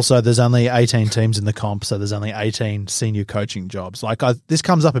off them. Also, there's only 18 teams in the comp, so there's only 18 senior coaching jobs. Like this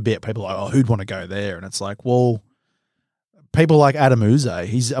comes up a bit. People are like, oh, who'd want to go there? And it's like, well, people like Adam Uze,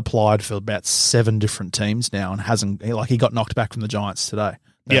 he's applied for about 7 different teams now and hasn't. He got knocked back from the Giants today.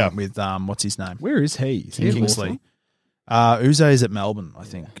 They Yeah. went with what's his name? Where is he? Is he at Kingsley. Hawthorn? Uze is at Melbourne, I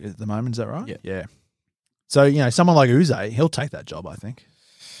think, at the moment. Is that right? Yeah. Yeah. So, someone like Uze, he'll take that job, I think.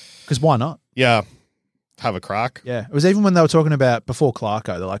 Because why not? Yeah. Have a crack. Yeah. It was even when they were talking about, before Clarko,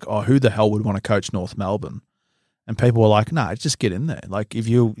 they're like, oh, who the hell would want to coach North Melbourne? And people were like, no, just get in there. Like, if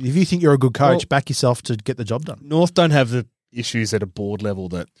you think you're a good coach, Well- back yourself to get the job done. North don't have the issues at a board level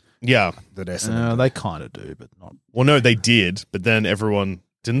that Yeah. Essendon. They kind of do, but not. Well, no, they did, but then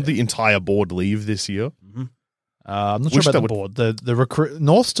didn't the entire board leave this year? I'm not Wish sure that about the board. The recruit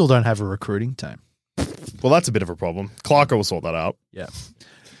North still don't have a recruiting team. Well, that's a bit of a problem. Clarko will sort that out. Yeah.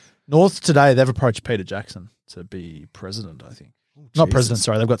 North today, they've approached Peter Jackson to be president, I think. Not president,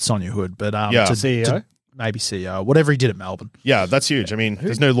 sorry. They've got Sonia Hood, but Yeah. CEO? maybe CEO, whatever he did at Melbourne. Yeah, that's huge. I mean,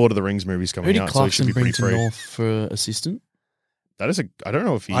 there's no Lord of the Rings movies Who coming did out, so it should Clarkson be bring pretty to free. North for assistant? That is I don't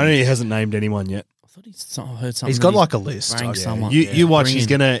know if he. I know he hasn't named anyone yet. I thought I heard something. He's got that like a list. rang Yeah. someone. You watch. Bring He's in.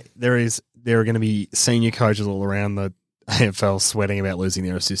 gonna. There are going to be senior coaches all around the AFL sweating about losing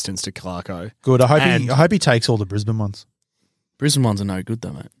their assistants to Clarko. Good. I And- hope he takes all the Brisbane ones. Brisbane ones are no good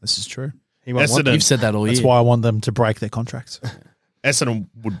though, mate. This is true. He won't want Essendon, You've said that all year. That's why I want them to break their contracts. Essendon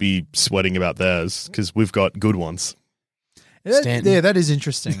would be sweating about theirs because we've got good ones. Stanton. Yeah, that is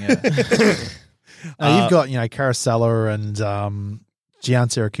interesting. Yeah. You've got Carousella and Gian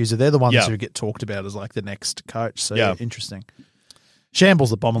Syracuse. They're the ones Yeah. who get talked about as like the next coach. So Yeah. interesting.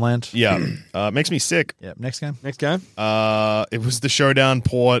 Shambles at Bomberland. Yeah, makes me sick. Yeah. Next game. Next game. It was the showdown.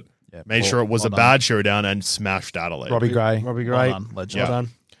 Port Yeah, made Port, sure it was well a done. bad showdown and smashed Adelaide. Robbie Gray. Robbie Well Gray. done, legend. Yeah. Well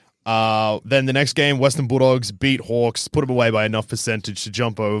done. Then the next game, Western Bulldogs beat Hawks, put them away by enough percentage to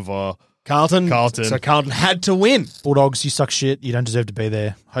jump over. Carlton. Carlton. So Carlton had to win. Bulldogs, you suck shit. You don't deserve to be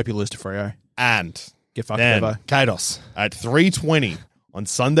there. Hope you lose to Freo. And Get fucked, then Bevo. Kados. at 3:20 on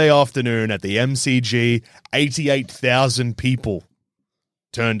Sunday afternoon at the MCG, 88,000 people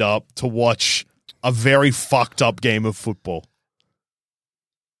turned up to watch a very fucked up game of football.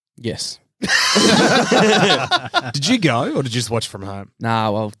 Yes. Did you go or did you just watch from home?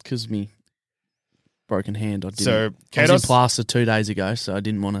 Nah, well, because me broken hand, I didn't. So, I was Kados- in plaster 2 days ago, so I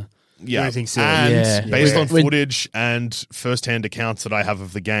didn't want to. Yeah, Anything silly. and Yeah. based on When- footage and first-hand accounts that I have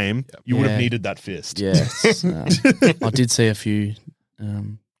of the game, you would have Yeah. needed that fist. Yes. I did see a few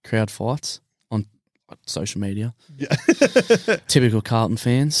crowd fights on social media. Typical Carlton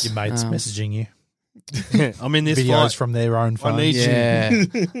fans. Your mates messaging you. I'm in this Videos fight. from their own phone. need Yeah.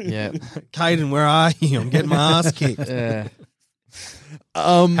 Yeah. Caden, where are you? I'm getting my ass kicked. Yeah.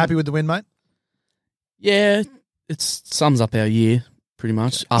 Happy with the win, mate? Yeah. It sums up our year pretty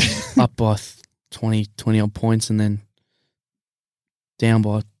much. Up by 20 odd points and then down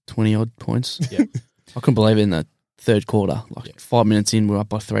by 20 odd points. Yeah. I couldn't believe it in the third quarter. 5 minutes in, we're up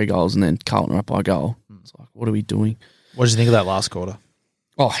by 3 goals and then Carlton are up by a goal. It's like, what are we doing? What did you think of that last quarter?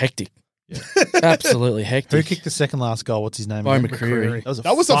 Oh, hectic. Absolutely hectic. Who kicked the second last goal? What's his name? Bo again? McCreary.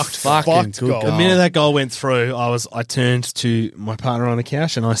 That was a fucking fucked good goal. The minute that goal went through, I turned to my partner on the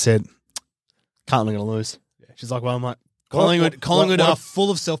couch and I said, Carlton are going to lose. She's like, well, mate, Collingwood are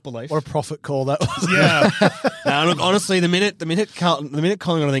full of self-belief. What a profit call that was. Yeah. Now, look, honestly, the minute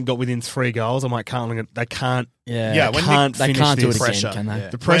Collingwood I think got within 3 goals, I'm like, Carlton, they can't. Yeah, Yeah, they when can't, Nick- they can't do it finish again, pressure. can they? Yeah.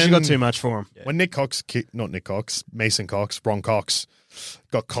 The pressure When- got too much for him. When Nick Cox, Mason Cox, Ron Cox,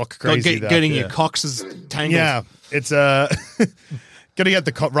 got cock crazy. Getting your Cox's tangled. Yeah, it's Got to get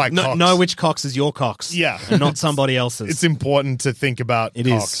the right Cox. Know which Cox is your Cox. Yeah. And not somebody else's. It's important to think about It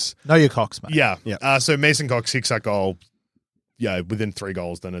Cox. is. Know your Cox, mate. Yeah. So Mason Cox kicks that goal. Yeah, within 3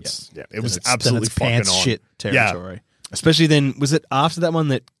 goals, then it was absolutely it's fucking pants on. shit territory. Especially then, was it after that one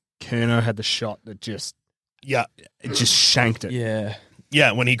that Kerno had the shot that just it just shanked it?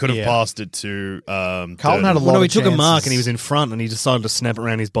 Yeah, when he could have Yeah. passed it to Carlton Durden. had a lot Well, no, of he took a mark chances. and he was in front and he decided to snap it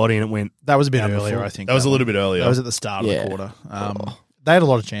around his body and it went. That was a bit down earlier, before. I think. That was a little one. bit earlier. That was at the start of Yeah. the quarter. They had a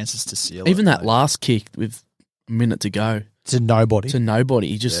lot of chances to seal Even it. that last kick with a minute to go to nobody. to nobody,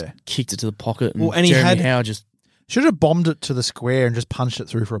 he just Yeah. kicked it to the pocket. And, Well, and he Jeremy had- Howe just Should have bombed it to the square and just punched it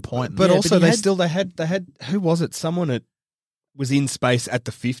through for a point. But Yeah, also, but he they had- had who was it? Someone that was in space at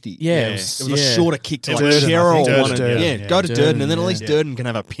the 50. Yeah, it it was, was- a yeah. shorter kick to It like was Durden, I Cheryl. think. wanted- Durden, yeah, yeah. go to Durden, and then at Durden, least yeah. Durden can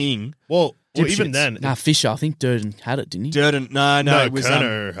have a ping. Well, Dipshits. even then, Fisher. I think Durden had it, didn't he? Durden, no, it was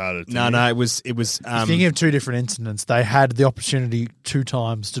Kerno had it. no, it was. You're thinking of two different incidents. They had the opportunity 2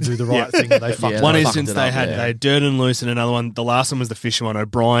 times to do the right thing, and they fucked Yeah, One they instance fucked it they up, had yeah. they had Durden loose, and another one. The last one was the Fisher one.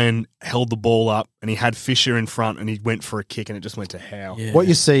 O'Brien held the ball up, and he had Fisher in front, and he went for a kick, and it just went to Howe. Yeah. What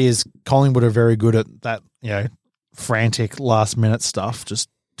you see is Collingwood are very good at that, frantic last minute stuff, just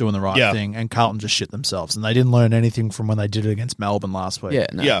doing the right Yeah. thing, and Carlton just shit themselves, and they didn't learn anything from when they did it against Melbourne last week. Yeah,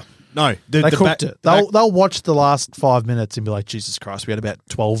 no. Yeah. No, They cooked it. the They'll watch the last 5 minutes and be like, Jesus Christ, we had about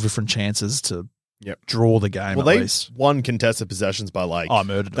 12 different chances to draw the game. Well, at they least. won contested possessions by like. I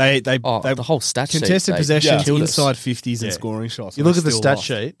murdered it. they The whole stat sheet, contested they possessions killed us. inside 50s and Yeah. scoring shots. You and look they at the still stat lost.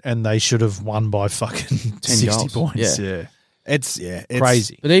 sheet, and they should have won by fucking 60 goals. points. Yeah. Yeah. It's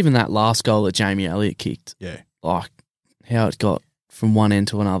Crazy. But even that last goal that Jamie Elliott kicked, Yeah. like how it got from one end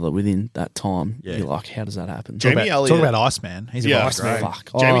to another within that time, Yeah. you're like, how does that happen? Jamie Elliott. Talk about Iceman. He's a Yeah, Iceman. great.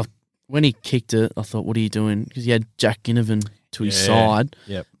 Fuck. Jamie- When he kicked it, I thought, what are you doing? Because he had Jack Ginnivan to his Yeah. side.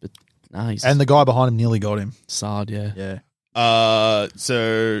 Yep. But no, he's And the guy behind him nearly got him. side, yeah. Yeah.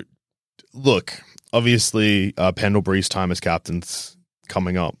 So, look, obviously, Pendlebury's time as captain's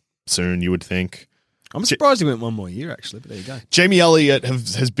coming up soon, you would think. I'm surprised he went one more year, actually, but there you go. Jamie Elliott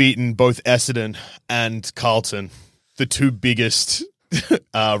has beaten both Essendon and Carlton, the 2 biggest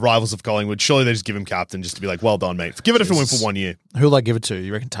rivals of Collingwood. Surely they just give him captain just to be like, well done, mate. Give it a win for 1 year. Who'll they give it to?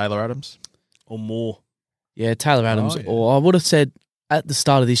 You reckon Taylor Adams? Or more. Yeah, Taylor Adams. yeah. Or I would have said at the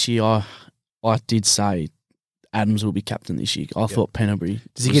start of this year, I did say Adams will be captain this year. I thought Pendlebury.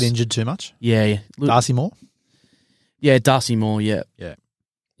 Does he was- get injured too much? Yeah. Look, Darcy Moore? yeah, Darcy Moore, yeah.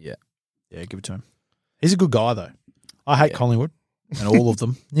 Yeah, give it to him. He's a good guy, though. I hate Collingwood and all of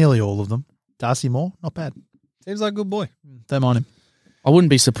them, nearly all of them. Darcy Moore, not bad. Seems like a good boy. Don't mind him. I wouldn't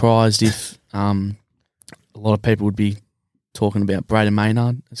be surprised if a lot of people would be talking about Braden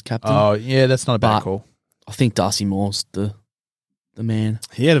Maynard as captain. Oh, yeah, that's not a bad But- call. I think Darcy Moore's the man.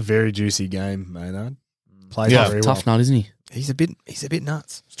 He had a very juicy game, Maynard. Played Yeah. very Tough well. nut, isn't he? He's a bit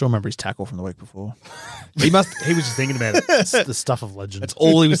nuts. Still remember his tackle from the week before. He was just thinking about it. It's the stuff of legend. That's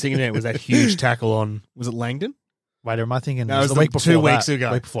all he was thinking about was that huge tackle on, was it Langdon? Wait, am I thinking No, it was the week before 2 that. weeks ago.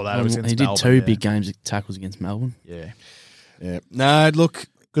 The week before that, it was against he did Melbourne, 2 yeah. big games tackles against Melbourne. Yeah. Yeah. No, look,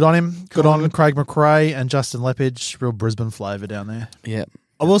 Good on him. Good on Craig McRae and Justin Lepage. Real Brisbane flavour down there. Yeah.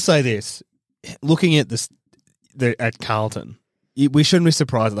 I will say this. Looking at at Carlton, we shouldn't be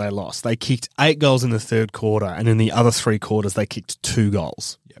surprised that they lost. They kicked 8 goals in the third quarter, and in the other 3 quarters, they kicked 2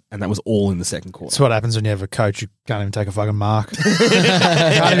 goals. Yep. And that was all in the second quarter. That's what happens when you have a coach who can't even take a fucking mark.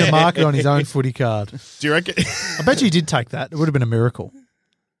 Can't even mark it on his own footy card. Do you reckon? I bet you he did take that. It would have been a miracle.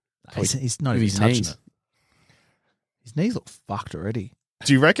 He's not With even his touching knees. it. His knees look fucked already.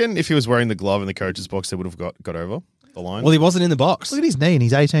 Do you reckon if he was wearing the glove in the coach's box, they would have got over the line? Well, he wasn't in the box. Look at his knee and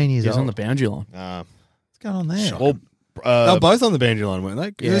he's 18 years He was old. on the boundary line. What's going on there? well, They were both on the boundary line, weren't they?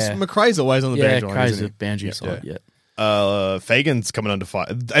 Because Yeah. McRae's always on the Yeah, boundary line. crazy Isn't he? boundary side, yeah. Fagan's coming under fire.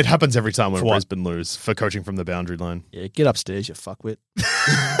 It happens every time when For what? Brisbane lose for coaching from the boundary line. Yeah, get upstairs, you fuckwit.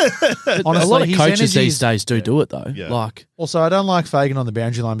 a Honestly, lot of his coaches energy these is- days do it though. Yeah. Like, Also, I don't like Fagan on the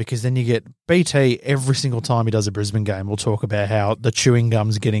boundary line because then you get BT every single time he does a Brisbane game. We'll talk about how the chewing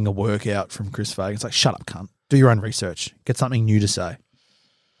gum's getting a workout from Chris Fagan. It's like, shut up, cunt. Do your own research. Get something new to say.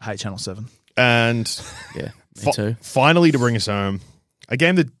 I hate Channel 7. And yeah, me too. finally, to bring us home, a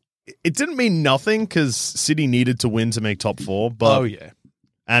game that it didn't mean nothing because City needed to win to make top 4. But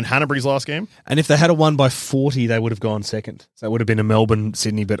and Hanbury's last game. And if they had a won by 40, they would have gone second. So it would have been a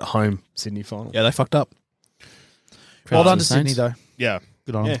Melbourne-Sydney, but home Sydney final. Yeah, they fucked up. Proud Well of done the to Sydney, Saints. though. Yeah.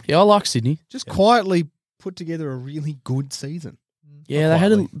 Good on them. Yeah, I like Sydney. Just quietly put together a really good season. Yeah, they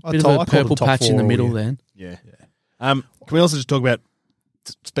had a quietly. I bit told- of I a called them purple top patch in the 4 all middle year. then. Yeah. Can we also just talk about,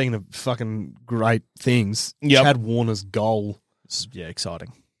 speaking of fucking great things, Yep. Chad Warner's goal. Yeah,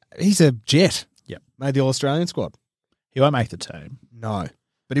 exciting. He's a jet. Yep. Made the All-Australian squad. He won't make the team. No,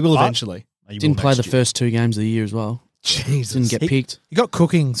 but he will But- eventually. He will Didn't play the next year. first 2 games of the year as well. Jesus. Didn't get picked. He got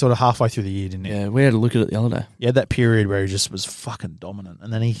cooking sort of halfway through the year, didn't he? Yeah, we had a look at it the other day. He had that period where he just was fucking dominant,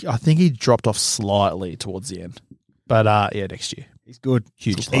 and then I think he dropped off slightly towards the end. But yeah, next year, He's good.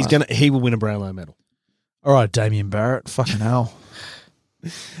 huge. He will win a Brownlow medal. All right, Damien Barrett, fucking hell.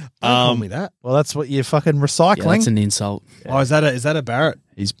 Don't call me that. Well, that's what you're fucking Yeah, recycling. that's an insult. Oh, is that a Barrett?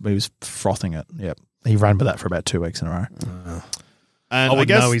 He was frothing it. Yep, he ran with that for about 2 weeks in a row. And I would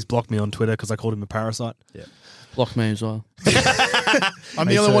guess know he's blocked me on Twitter because I called him a parasite. Block me as well. I'm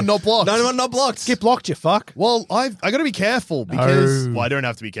the only one not blocked. No, I'm not blocked. Get blocked, you fuck. Well, I got to be careful because No. well, I don't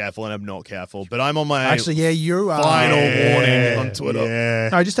have to be careful, and I'm not careful. But I'm on my Actually, yeah, you are. final warning on Twitter. Yeah.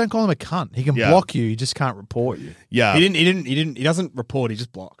 No, just don't call him a cunt. He can Yeah. block you. He just can't report you. Yeah, He doesn't report. He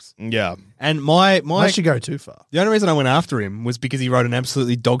just blocks. yeah. And my Unless you go too far. the only reason I went after him was because he wrote an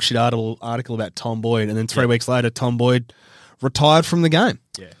absolutely dog shit article about Tom Boyd, and then 3 weeks later, Tom Boyd retired from the game.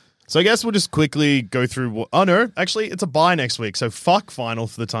 So I guess we'll just quickly go through. Oh no, actually, it's a bye next week, so fuck final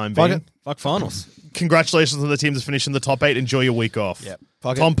for the time Fuck being. it. Fuck finals. Congratulations on the teams that finished in the top 8. Enjoy your week off. Yep.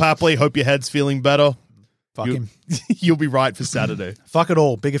 Fuck Tom it. Papley, hope your head's feeling better. Fuck You- him. You'll be right for Saturday. Fuck it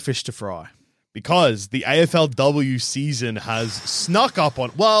all. Bigger fish to fry. Because the AFLW season has snuck up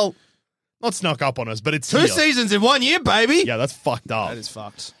on, well, not snuck up on us, but it's 2 here. seasons in 1 year, baby. Yeah, that's fucked up. That is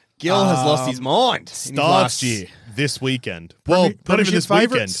fucked. Gil has lost his mind in his Starts last year. this weekend. Well, not even this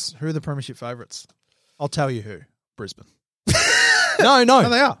favourites. Who are the premiership favourites? I'll tell you who. Brisbane. No, No,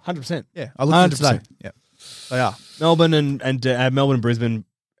 they are. 100%. Yeah, I looked at it 100%. today. Yeah, they are. Melbourne and Melbourne and Brisbane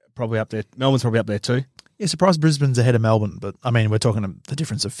probably up there. Melbourne's probably up there too. Yeah, surprised Brisbane's ahead of Melbourne, but I mean, we're talking the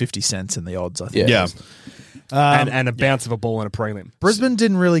difference of 50 cents in the odds, I think. Yeah. And a bounce of a ball and a prelim. Brisbane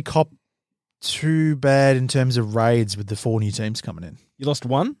didn't really cop too bad in terms of raids with the 4 new teams coming in. You lost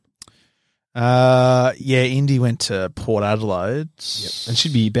one? Yeah, Indy went to Port Adelaide. And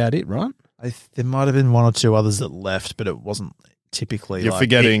should be about it, right? There might have been 1 or 2 others that left, but it wasn't typically. You're like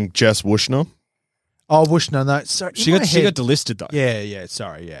forgetting Jess Wushner. Oh, Wushner, no. Sorry, She got delisted though. Yeah,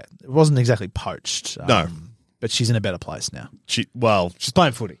 sorry, yeah. It wasn't exactly poached. No. But she's in a better place now. She's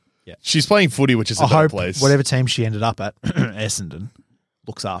playing footy. She's playing footy, which is a I better hope place. whatever team she ended up at, Essendon,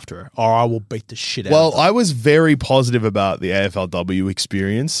 looks after her, or I will beat the shit out Well, of her. I was very positive about the AFLW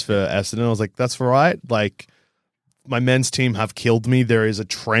experience for Essendon. I was like, that's all right. Like, my men's team have killed me. There is a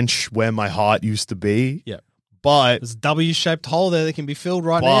trench where my heart used to be. Yeah. But There's a W-shaped hole there that can be filled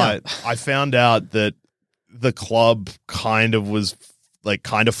right now. I found out that the club kind of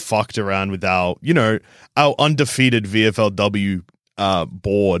fucked around with our undefeated VFLW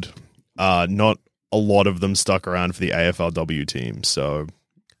board. Not a lot of them stuck around for the AFLW team. So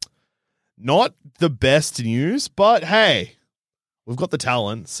not the best news, but hey, we've got the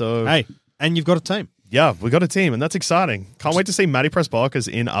talent. So Hey, and you've got a team. yeah, we got a team, and that's exciting. Can't wait to see Matty Press-Barkers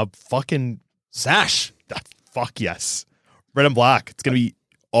in a fucking Sash. fuck yes. Red and black. It's going to be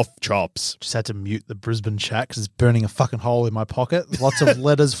off chops. Just had to mute the Brisbane chat because it's burning a fucking hole in my pocket. Lots of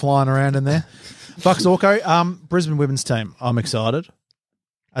letters flying around in there. Fuck Zorko. Brisbane women's team. I'm excited.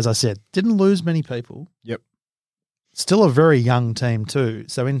 As I said, didn't lose many people. Yep. Still a very young team too.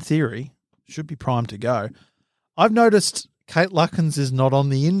 So in theory, should be primed to go. I've noticed Kate Luckins is not on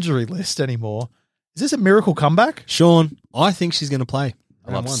the injury list anymore. Is this a miracle comeback? Sean, I think she's going to play.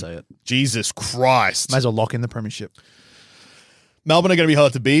 I'd love to see it. Jesus Christ. May as well lock in the premiership. Melbourne are going to be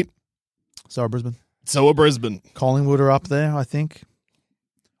hard to beat. Sorry, Brisbane. So are Brisbane. Collingwood are up there, I think.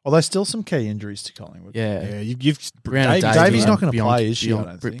 Although still some key injuries to Collingwood. Yeah. You've Brianna Davies not gonna Bianchi- play, is she? I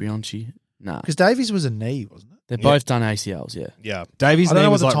don't Britt think. Bianchi. Nah. Because Davies was a knee, wasn't it? They've both done ACLs, yeah. Yeah. Davies' I don't name know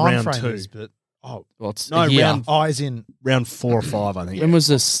what was the like time round frame 2. is, but Well, it's No, a year. round- as in Round 4 or 5, I think. When was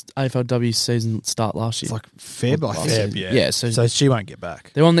this AFLW season start last year? It's like Feb, I think. Feb, yeah. Yeah, so- so she won't get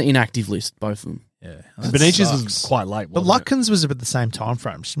back. They're on the inactive list, both of them. Yeah, Benitez was quite late, but wasn't it? Lutkins was about the same time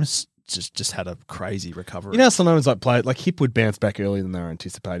frame. She just had a crazy recovery. You know how sometimes like Hipwood bounced back earlier than they were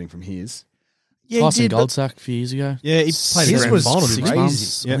anticipating from his. yeah, Tyson he did, but Goldsack a few years ago. Yeah, he played a his grand was final, six didn't he?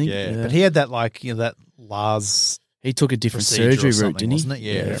 months, I Yep. think. yeah, but he had that that Lars He took a different procedure surgery or route, something, didn't he? wasn't it?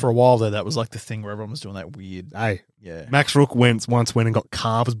 Yeah, for a while there, that was like the thing where everyone was doing that weird. Hey, Yeah, Max Rook once went and got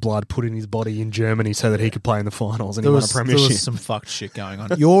calves blood put in his body in Germany so that he could play in the finals and there he won a was, there premiership. was some fucked shit going on.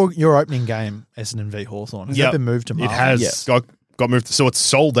 Your opening game, Essendon v Hawthorn, has Yep. that been moved to It Marvel? has got moved. So it's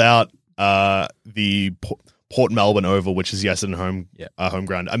sold out the Port Melbourne Oval, which is the Essendon home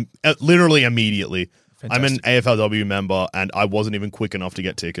ground. Literally immediately. Fantastic. I'm an AFLW member, and I wasn't even quick enough to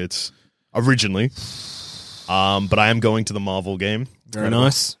get tickets originally. But I am going to the Marvel game. Very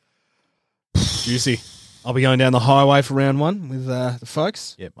nice. Juicy. I'll be going down the highway for round 1 with the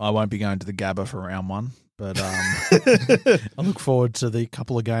folks. Yep, I won't be going to the Gabba for round 1, but I look forward to the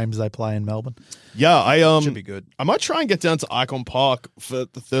couple of games they play in Melbourne. Yeah, Should be good. I might try and get down to Icon Park for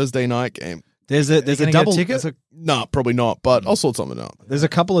the Thursday night game. There's a gonna double get a ticket? No, probably not, but I'll sort something out. There's a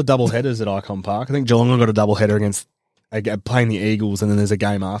couple of double headers at Icon Park. I think Geelong have got a double header against playing the Eagles, and then there's a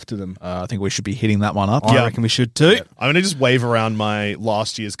game after them. I think we should be hitting that one up. I reckon we should too. I'm going to just wave around my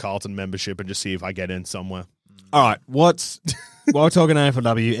last year's Carlton membership and just see if I get in somewhere. All right, while we're talking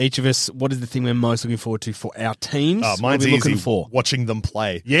AFLW, each of us, what is the thing we're most looking forward to for our teams? Mine's what are we easy. looking for? Watching them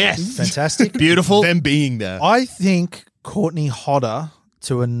play. Yes. Fantastic. Beautiful. Them being there. I think Courtney Hodder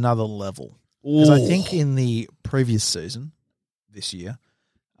to another level. Because I think in the previous season, this year,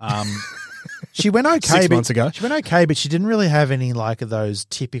 she went okay. 6 months ago. She went okay, but she didn't really have any like those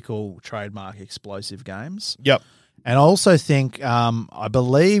typical trademark explosive games. Yep. And I also think, I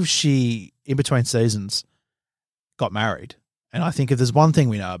believe she, in between seasons, got married. And I think if there's one thing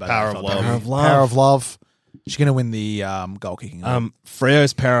we know about Power of AFLW, love. Power of love, she's going to win the goal kicking.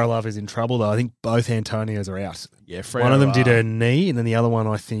 Freo's Power of Love is in trouble, though. I think both Antonios are out. Yeah, Freo, One of them did her knee, and then the other one,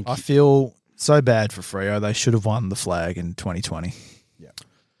 I think. I feel so bad for Freo. They should have won the flag in 2020. Yeah.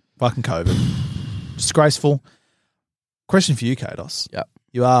 Fucking COVID. Disgraceful. Question for you, Kados. Yep.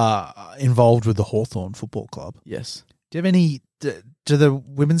 You are involved with the Hawthorn Football Club. Yes. Do you have any... Do the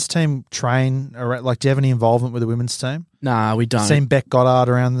women's team train around? Like, do you have any involvement with the women's team? Nah, we don't. Seen Beck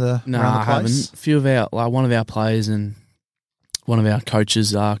Goddard around the No, around the I place? haven't. A few of our, one of our players and one of our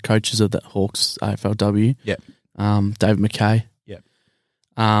coaches are coaches of the Hawks AFLW. Yep. David McKay. Yep.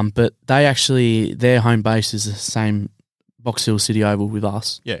 But they actually, their home base is the same Box Hill City Oval with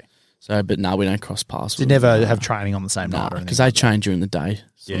us. Yeah. So, but no, we don't cross paths. Do you never have training on the same night? because they train during the day,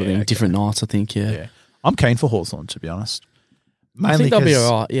 sort of in different nights. I think. Yeah. I'm keen for Hawthorn, to be honest. I Mainly think they'll be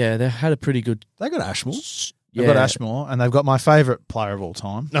 'cause all right. Yeah, they had a pretty good. They got Ashmore. They've got Ashmore, and they've got my favourite player of all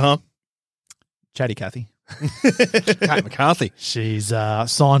time, Chatty Cathy. Kate McCarthy. She's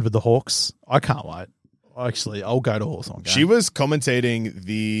signed with the Hawks. I can't wait. Actually, I'll go to Hawthorn game. She was commentating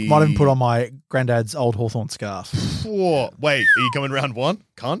the... Might even put on my granddad's old Hawthorn scarf. Whoa. Wait, are you coming round one?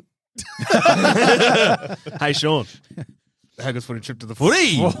 Cunt? Hey, Sean. How good's footy trip to the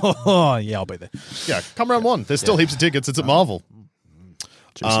footy? Oh, yeah, I'll be there. Yeah, come round one. There's still heaps of tickets. It's at Marvel.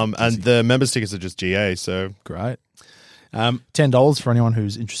 And the members' tickets are just GA, so... Great. $10 for anyone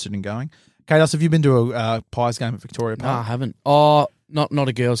who's interested in going. Kados, have you been to a Pies game at Victoria No, I Park? haven't. Oh, not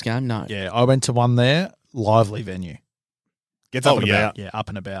a girls' game. No. Yeah, I went to one there. Lively venue. Gets up and yeah. about. Yeah, up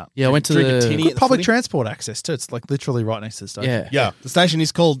and about. Yeah, I went to Drink a the. tinny. Good at the public footy? transport access too. It's like literally right next to the station. Yeah. Yeah. The station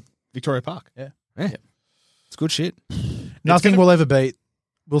is called Victoria Park. Yeah. It's good shit. Nothing will ever beat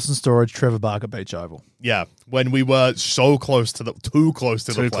Wilson Storage, Trevor Barker Beach Oval. Yeah, when we were so close to the... Too close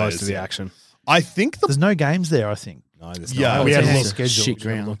to the Too players. close to the action. I think the... There's no games there, I think. No, there's Yeah, not. we had it's a all look. scheduled. Shit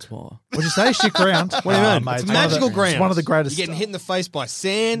ground. That's why. What'd you say? Shit ground? What What do you mean? mate, It's a one of the- magical ground. It's one of the greatest. You're getting hit in the face by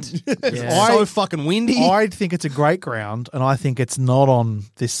sand. Yeah. It's so fucking windy. I think it's a great ground, and I think it's not on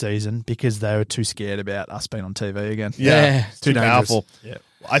this season because they were too scared about us being on TV again. Yeah. Too dangerous. powerful. Yeah.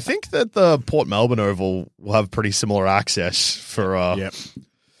 I think that the Port Melbourne Oval will have pretty similar access for Yep.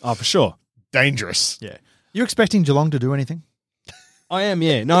 Oh, for sure. dangerous. Yeah. You expecting Geelong to do anything? I am,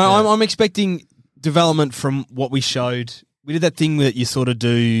 yeah. No, I'm expecting development from what we showed. We did that thing that you sort of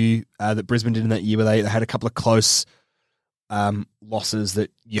do that Brisbane did in that year where they had a couple of close losses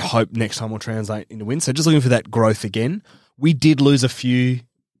that you hope next time will translate into wins. So just looking for that growth again. We did lose a few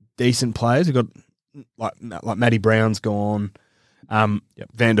decent players. We got like Matty Brown's gone. Van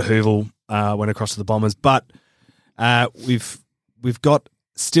der Heuvel went across to the Bombers, but we've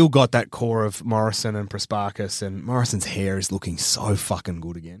still got that core of Morrison and Prasparkas, and Morrison's hair is looking so fucking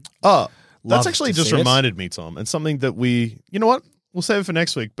good again. Oh, that's Love actually to just see it. reminded me, Tom, and something that you know what? We'll save it for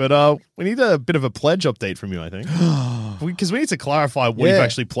next week, but we need a bit of a pledge update from you, I think. Because we need to clarify what you've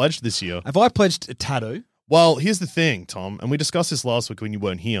actually pledged this year. Have I pledged a tattoo? Well, here's the thing, Tom, and we discussed this last week when you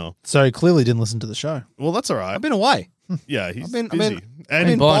weren't here. So he clearly didn't listen to the show. Well, that's all right. I've been away. Yeah, he's I've been busy. I've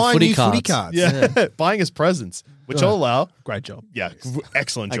been buying buying footy new cards. footy cards. Yeah, buying us presents, which I'll allow. Great job. Yeah,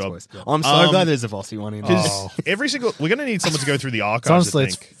 excellent Thanks, job. boys. I'm so glad there's a Vossi one in there. Because every single, we're going to need someone to go through the archives. Honestly, I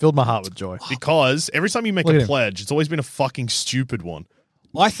it's think, filled my heart with joy. because every time you make Look at a him. pledge, it's always been a fucking stupid one.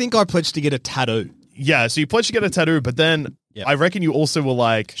 I think I pledged to get a tattoo. Yeah, so you pledged to get a tattoo, but then I reckon you also were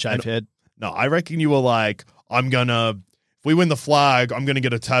like, Shaved head. No, I reckon you were like, if we win the flag, I'm gonna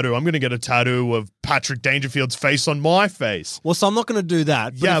get a tattoo. I'm gonna get a tattoo of Patrick Dangerfield's face on my face. Well, so I'm not going to do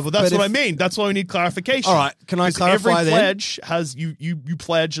that. Yeah, well, that's what I mean. That's why we need clarification. All right, can I 'Cause clarify every then? pledge has you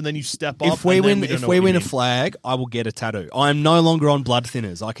pledge and then you step up. If we and then win, don't if know we what win you a mean. flag, I will get a tattoo. I am no longer on blood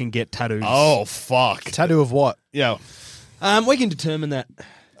thinners. I can get tattoos. Oh fuck! Tattoo of what? Yeah. We can determine that.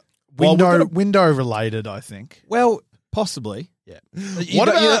 Well, window related, I think. Well, possibly. Yeah. You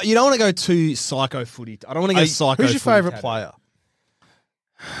don't want to go too psycho footy. I don't want to go psycho. Who's your footy favourite tattoo. player?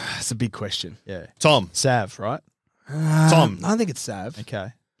 That's a big question. Yeah. Tom. Sav, right? Tom. I think it's Sav. Okay.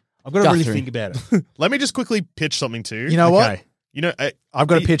 I've got to really Guthrie. think about it. Let me just quickly pitch something to you. You know what? Okay. You know, I've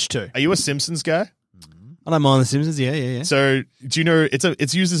got a pitch too. Are you a Simpsons guy? I don't mind the Simpsons. Yeah. So do you know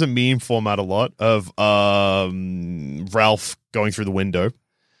it's used as a meme format a lot of Ralph going through the window.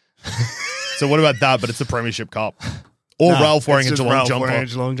 So what about that? But it's the Premiership Cup. Or Ralph wearing a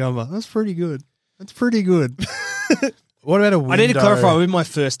Geelong jumper. That's pretty good. That's pretty good. What about a window? I need to clarify with my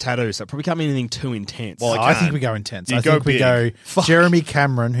first tattoo, so it probably can't be anything too intense. Well, I think we go intense. You I go think we big. go Fuck. Jeremy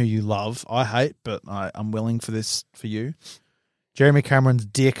Cameron, who you love. I hate, but I'm willing for this for you. Jeremy Cameron's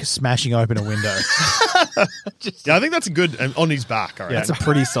dick smashing open a window. Yeah, I think that's a good on his back. All right. That's a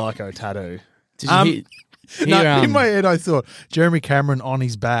pretty psycho tattoo. Did you hear, No, in my head, I thought Jeremy Cameron on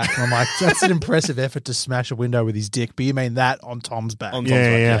his back. And I'm like, that's an impressive effort to smash a window with his dick. But you mean that on Tom's back? On Tom's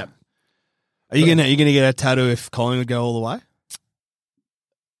back, yeah. Are you gonna get a tattoo if Collingwood go all the way?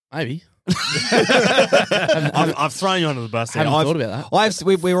 maybe. I've thrown you under the bus. I haven't thought about that.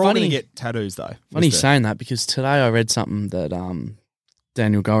 We were all Funny- going to get tattoos though. Funny Just saying that because today I read something that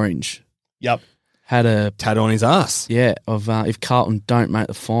Daniel Gorringe Yep. had a tattoo on his ass. of if Carlton don't make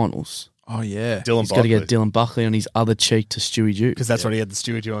the finals, Oh, yeah. Dylan he's got to Buckley. get Dylan Buckley on his other cheek to Stewie Dew. Because that's what he had the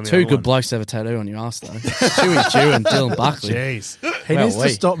steward on the Two other good one. blokes to have a tattoo on your ass though. Stewie Dew and Dylan Buckley. Jeez. He Well, needs to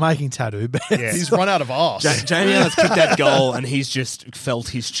wait. stop making tattoo bets. Yeah. He's run out of arse. Jamie Allen's kicked that goal and he's just felt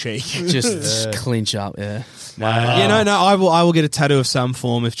his cheek. Just clinch up, yeah. Yeah, no, I will get a tattoo of some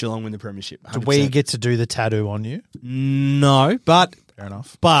form if Geelong win the premiership. Do we 100%. get to do the tattoo on you? No, but Fair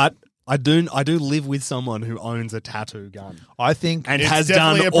enough. I do live with someone who owns a tattoo gun I think and It's has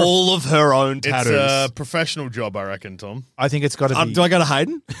done definitely a all of her own It's tattoos. a professional job, I reckon, Tom. it's got to be. Do I go to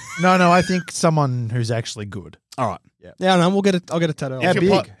Hayden? No, I think someone who's actually good. All right. Yeah, no, I'll get a tattoo. How your big?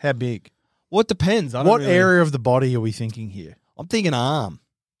 pot- How big? Well, it depends. I don't What really- area of the body are we thinking here? I'm thinking arm.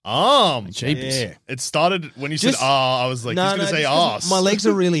 Jeepers. Yeah. It started when you said Just- I was like, he's going to say just 'cause arse. My legs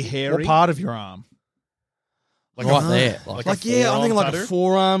are really hairy. What part of your arm? Like Right a- there. Like Like, a yeah, I'm thinking forearm like a tattoo?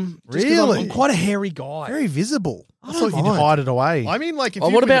 forearm. Just 'cause Really? I'm quite a hairy guy. Very visible. I I thought don't you'd mind. hide it away. I mean, like, if Oh,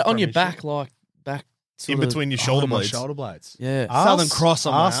 you what win the about on your premiership- back, like back In sort of- between your shoulder my blades? shoulder blades. Yeah. Southern Cross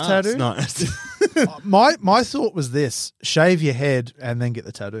on my ass ass. tattoo? No. My thought was this: shave your head and then get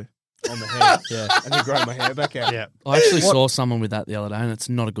the tattoo. on the head. Yeah. And then grow my hair back out. Yeah, I actually saw someone with that the other day, and it's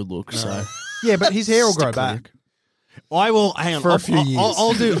not a good look. So yeah, but his hair will grow Stickler. back. I will hang on For a I'll- few I'll-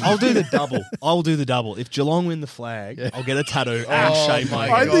 years. I'll do the double. I'll do the double. If Geelong win the flag, I'll get a tattoo and Oh shave my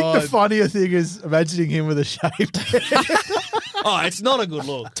my head. I think the God. funnier thing is imagining him with a shaved head. Oh, it's not a good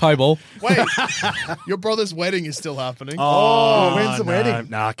look. toe ball. Wait, your brother's wedding is still happening. Oh, when's the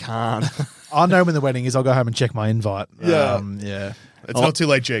wedding? No, I can't. I'll know when the wedding is. I'll go home and check my invite. Yeah. Yeah. It's not too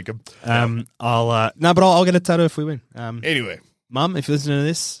late, Jacob. I'll get a tattoo if we win. Anyway, Mum, if you're listening to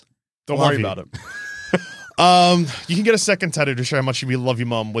this, don't Love worry you. about it. You can get a second tattoo to show how much you love your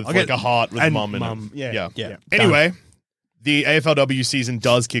mum with I'll like get- a heart with and mum in mum, it. yeah. Anyway, the AFLW season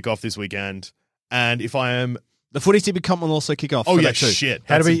does kick off this weekend, and if I am, the footy tippet comp will also kick off. oh for yeah, that too. shit.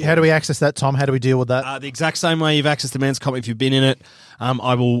 How do That's we access that, Tom? How do we deal with that? The exact same way you've accessed the men's comp if you've been in it.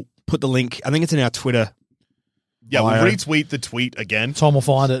 I will put the link. I think it's in our Twitter. Yeah, we'll bio. retweet the tweet again, Tom will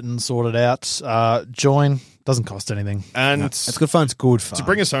find it and sort it out. Join. Doesn't cost anything. and It's good fun. It's good fun. to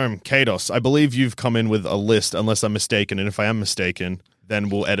bring us home, Kados, I believe you've come in with a list, unless I'm mistaken, and if I am mistaken, then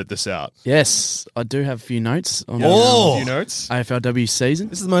we'll edit this out. Yes, I do have a few notes on Oh! A few notes. AFLW season.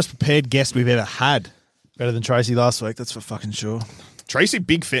 This is the most prepared guest we've ever had. Better than Tracy last week, that's for fucking sure. Tracy,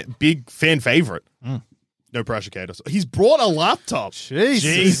 big fan favorite. No pressure, Kados. He's brought a laptop.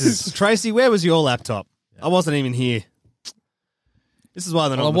 Jesus. Tracy, where was your laptop? I wasn't even here. This is why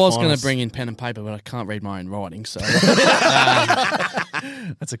they're not Well, I in the was going to finals. bring in pen and paper, but I can't read my own writing, so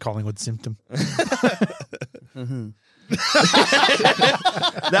That's a Collingwood symptom.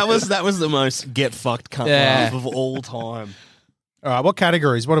 That was the most get fucked cunt Yeah. laugh of all time. All right, what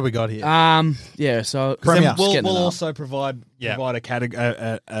categories? What have we got here? yeah. So Premier. Just We'll getting it up. also provide a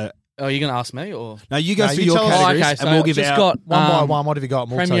category. Oh, you're going to ask me or No, you go No, through you your tell us. categories, okay, so and we'll give just out. got One by one, what have you got?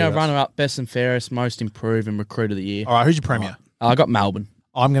 And we'll tell Premier, you ours. runner-up, best and fairest, most improved, and recruit of the year. All right, who's your premier? I got Melbourne.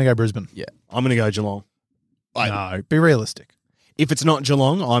 I'm going to go Brisbane. Yeah. I'm going to go Geelong. No, be realistic. If it's not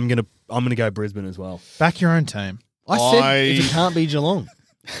Geelong, I'm gonna go Brisbane as well. Back your own team. I said if it can't be Geelong,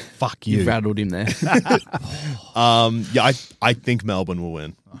 fuck you. You've rattled him there. Yeah, I think Melbourne will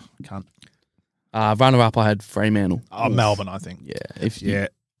win. Can't. Runner-up, I had Fremantle. Melbourne, I think. Yeah. If you, Yeah,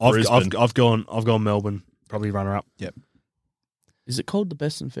 Brisbane. I've gone Melbourne. Probably runner up. Yep. Is it called the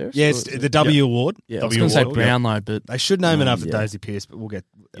best and fairest? Yeah, or it's is the it- W Award. Yeah, I was W going to say Award, Brownlow, but They should name it after yeah. Daisy Pearce, but we'll get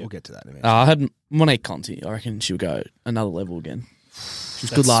to that in a minute. I had Monique Conti. I reckon she'll go another level again. She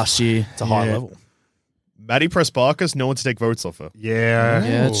was good last year. It's a high Yeah. level. Maddie Pressparkas, no one to take votes off her. Yeah,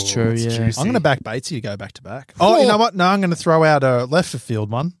 Yeah, it's true, it's yeah. juicy. I'm going to back Batesy to go back to back. Oh, you know what? No, I'm going to throw out a left of field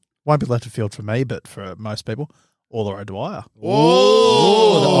one. Won't be left of field for me, but for most people, Orla O'Dwyer.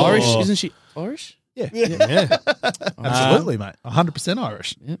 Oh, the Irish. Isn't she Irish? Yeah. Yeah. Absolutely, mate. 100%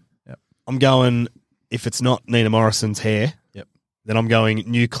 Irish. I'm going, if it's not Nina Morrison's hair, Yep. then I'm going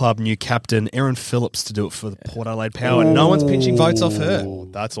new club, new captain, Erin Phillips to do it for the Port Adelaide Power. No one's pinching votes off her. Oh,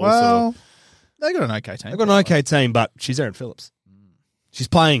 that's also Well, they got an okay team. They've got an okay team, but she's Erin Phillips. She's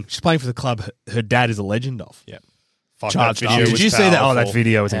playing for the club her dad is a legend of. Yeah. fuck, Charged that up. video Did was you see that? Oh, that powerful.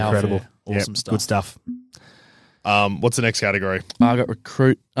 video was Powerful. incredible. Yeah. Awesome stuff. Good stuff. What's the next category? I got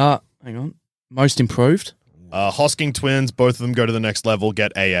recruit. Hang on. Most improved. Hosking twins, both of them go to the next level,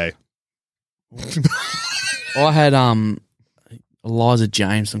 get AA. I had Eliza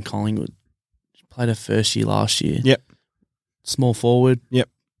James from Collingwood. She played her first year last year. Yep. Small forward. Yep.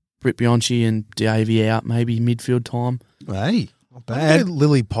 Britt Bianchi and Davey out, maybe midfield time. Hey, not Bad.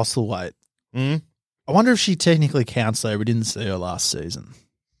 Lily Postlethwaite. Mm? I wonder if she technically counts though. We didn't see her last season.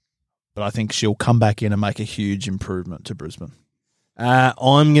 But I think she'll come back in and make a huge improvement to Brisbane.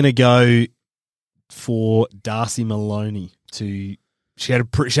 I'm going to go for Darcy Maloney. She had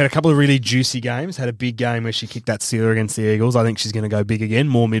a couple of really juicy games. Had a big game where she kicked that sealer against the Eagles. I think she's going to go big again.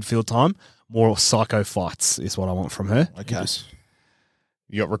 More midfield time, more psycho fights is what I want from her. Okay.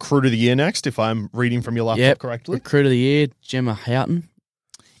 You got recruit of the year next, if I'm reading from your laptop Yep. correctly. Recruit of the year, Gemma Houghton.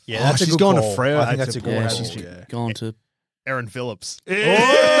 Yeah, Oh, she's gone to Freo. I think That's that's a a good Yeah, call. she's Yeah. gone to. Erin Phillips.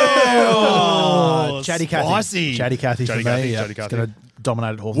 Oh, Chatty Cathy. spicy. Chatty Cathy for Chatty me. Cathy, Yeah. Chatty It's Cathy. going to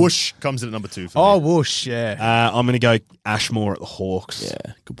dominate at Hawthorn. Whoosh comes in at number 2 for Oh, me. whoosh, yeah. I'm going to go Ashmore at the Hawks.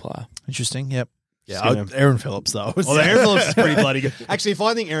 Yeah, good player. Interesting, yep. Yeah, She's gonna- Aaron Phillips, though. Well, Erin Phillips is pretty bloody good. Actually, if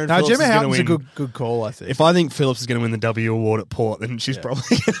I think Erin No, Phillips Gemma is going to Houghton's win, a good call, I think. if I think Phillips is going to win the W Award at Port, then she's probably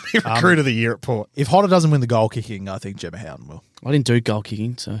going to be recruit of the year at Port. If Hodder doesn't win the goal kicking, I think Gemma Houghton will. I didn't do goal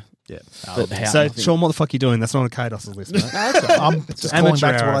kicking, so. Yeah. But Houghton, So, I think. Sean, what the fuck are you doing? That's not on Kados's list, mate. I'm just calling Amateur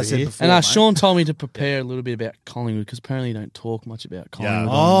back to what hour I said here. before. And mate. Sean told me to prepare a little bit about Collingwood because apparently you don't talk much about Collingwood.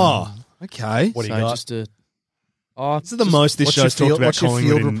 Oh, okay. What do so you got? just to. Oh, This is the most this What's your show's talked field, about what's your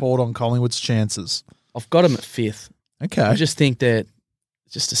Collingwood. field in- report on Collingwood's chances? I've got them at 5th. Okay. I just think that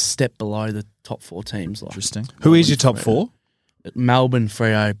just a step below the top 4 teams. Like Interesting. Who is your top 4? Melbourne,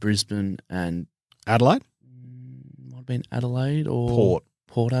 Freo, Brisbane, and Adelaide? might have been Adelaide or Port.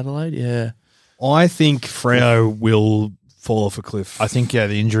 Port Adelaide. Yeah, I think Freo will fall off a cliff. I think, yeah,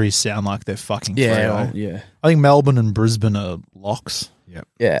 the injuries sound like they're fucking yeah, Freo. yeah, I think Melbourne and Brisbane are locks.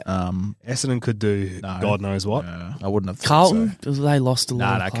 yeah. Essendon could do No. God knows what. I wouldn't have thought Carlton, so. because they lost a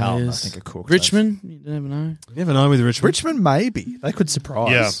lot Nah, of Carlton, I players. think, are cooked. Richmond, you never know. You never know with Richmond. Richmond, maybe. They could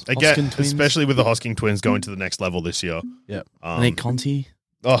surprise. Yeah, again, Hosking twins. especially with the Hosking twins going to the next level this year. Yeah. I think Conti.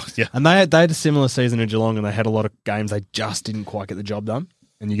 Oh, yeah. And they had a similar season in Geelong, and they had a lot of games they just didn't quite get the job done.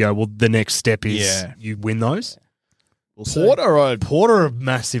 And you go, well, the next step is Yeah. you win those. Port are Port are a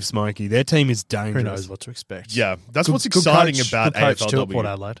massive smoky. Their team is dangerous. Who knows what to expect? Yeah, that's Good- what's good exciting coach- about good coach too at AFLW. Port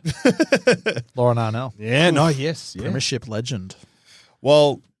Adelaide. Lauren Arnell. Yeah, no, yes, yeah. Premiership legend.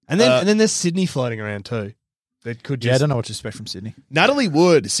 Well, And then there's Sydney floating around too. That could Yeah, I just don't know what to expect from Sydney. Natalie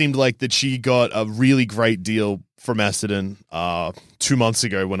Wood seemed like that she got a really great deal from Essendon 2 months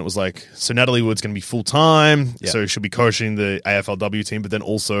ago when it was like, so Natalie Wood's going to be full-time, Yeah. so she'll be coaching the AFLW team, but then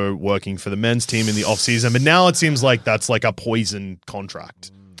also working for the men's team in the off-season. But now it seems like that's like a poison contract.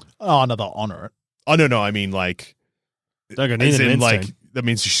 Oh, no, they'll honour it. Oh, no, I mean like, They're going to need as a in men's like, team. that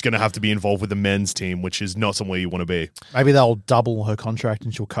means she's going to have to be involved with the men's team, which is not somewhere you want to be. Maybe they'll double her contract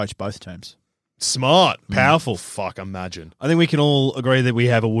and she'll coach both teams. Smart. Powerful. Fuck, imagine. I think we can all agree that we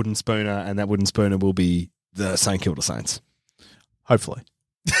have a wooden spooner, and that wooden spooner will be the St Kilda Saints. Hopefully.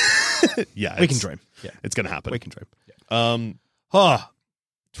 Yeah. We can it's- dream. It's going to happen. We can dream. Oh,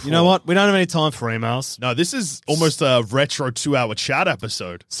 You know what? We don't have any time for emails. no, this is almost a retro 2-hour chat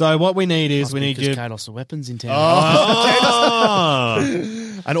episode. So what we need is Must we be need 'cause you. Kados are weapons in town. Oh.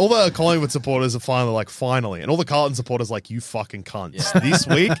 And all the Collingwood supporters are finally like, finally. And all the Carlton supporters are like, you fucking cunts.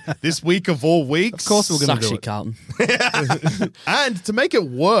 This week of all weeks. Of course we're going to Sucks do you, it. Carlton. And to make it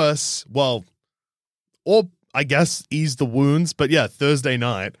worse, well, or I guess ease the wounds, but yeah, Thursday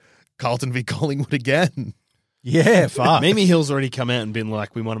night, Carlton v Collingwood again. Yeah, fuck. Mimi Hill's already come out and been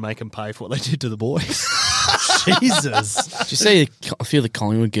like, we want to make them pay for what they did to the boys. Jesus. Did you see a few of the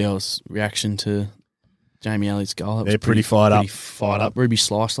Collingwood girls' reaction to Jamie Elliott's goal? That was They're pretty fired up. Fired up. Ruby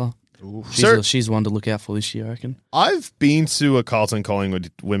Slicer. She's one to look out for this year, I reckon. I've been to a Carlton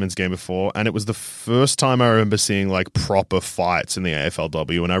Collingwood women's game before, and it was the first time I remember seeing like proper fights in the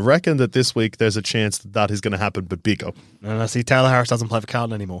AFLW. And I reckon that this week there's a chance that is going to happen, but bigger. And I see Taylor Harris doesn't play for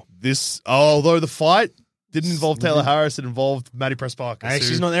Carlton anymore. Although the fight didn't involve Taylor Harris, it involved Maddie Press-Parker. Hey,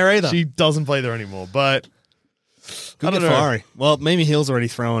 she's not there either. She doesn't play there anymore, but I don't know. Fiery. Well, Mimi Hill's already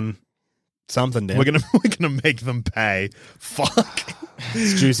throwing something down. We're gonna make them pay. Fuck.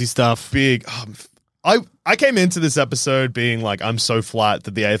 It's juicy stuff. Big. I came into this episode being like, I'm so flat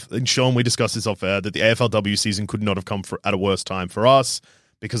that and Sean, we discussed this off air, that the AFLW season could not have come at a worse time for us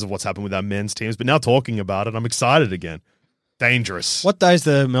because of what's happened with our men's teams. But now talking about it, I'm excited again. Dangerous. What day's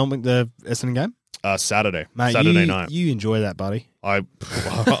the Essendon game? Saturday. Mate, Saturday night. You enjoy that, buddy. I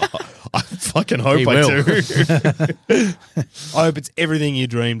fucking hope I do. I hope it's everything you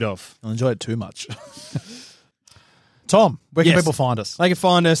dreamed of. I'll enjoy it too much. Tom, where can Yes. people find us? They can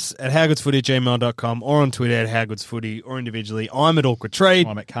find us at howgoodsfooty@gmail.com or on Twitter at howgoodsfooty or individually. I'm at Awkward Trade.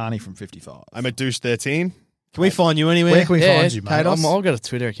 I'm at Carney from 55. I'm at Douche13. Can we find you anywhere? Where can we find you, mate? I've got a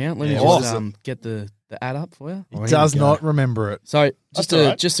Twitter account. Let me Yeah, just awesome. get the ad up for you. He does not remember it. So That's all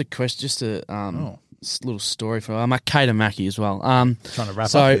right. just a question, just a little story for I'm at Kato Mackie as well. Trying to wrap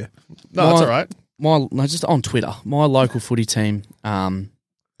so up here. No, that's all right. Just on Twitter, my local footy team on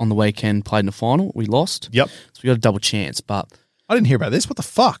the weekend played in the final. We lost. Yep. So we got a double chance, but I didn't hear about this. What the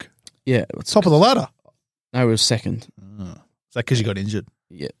fuck? yeah, Top of the ladder. no, we were second. Is that because you got injured?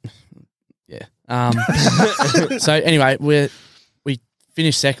 Yeah. So anyway, we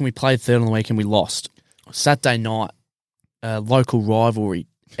finished second. We played third on the weekend. We lost. Saturday night, local rivalry.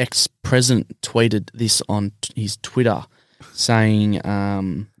 Ex-president tweeted this on his Twitter, saying,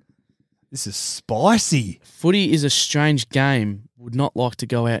 This is spicy. "Footy is a strange game. Would not like to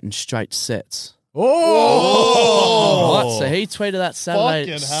go out in straight sets." Oh! What? So he tweeted that Fucking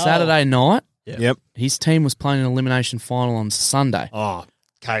hell. Saturday night. Yep. His team was playing an elimination final on Sunday. Oh,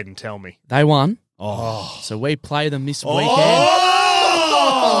 Caden, tell me. They won. Oh. So we play them this weekend.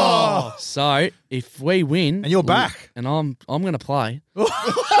 Oh! So if we win, And you're back. and I'm going to play.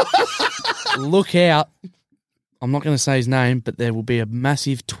 Look out! I'm not going to say his name, but there will be a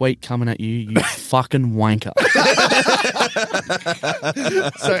massive tweet coming at you, you fucking wanker.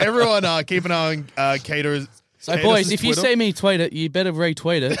 So everyone, keep an eye on Cater's. So boys, if you see me tweet it, you better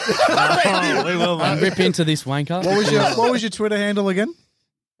retweet it. We will, mate. And rip into this wanker. What was your Twitter handle again?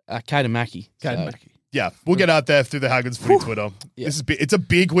 Kato Mackie. Caden Mackie. Yeah, we'll get out there through the Haggood's Footy Twitter. Yeah. It's a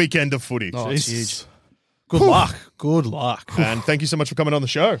big weekend of footy. Oh, it's huge. Good luck. Good luck. And thank you so much for coming on the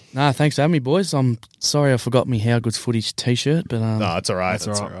show. Nah, thanks for having me, boys. I'm sorry I forgot me How Good's Footy t-shirt, but No, it's all right.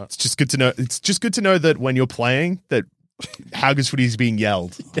 That's all right. It's just good to know. It's just good to know that when you're playing, that Haggood's Footy is being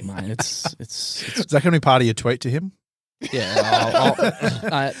yelled. oh, mate, it's Is that going to be part of your tweet to him? yeah.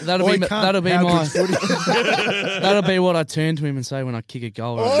 That'll Oi, be cunt, that'll be how my good's footy? that'll be what I turn to him and say when I kick a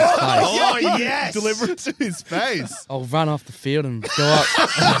goal over his face. Oh, yes. Deliver it to his face. I'll run off the field and go up,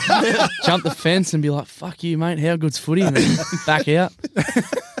 jump the fence and be like, "Fuck you, mate! How good's footy?" and then back out.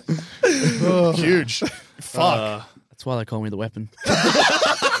 Huge. Fuck. That's why they call me the weapon.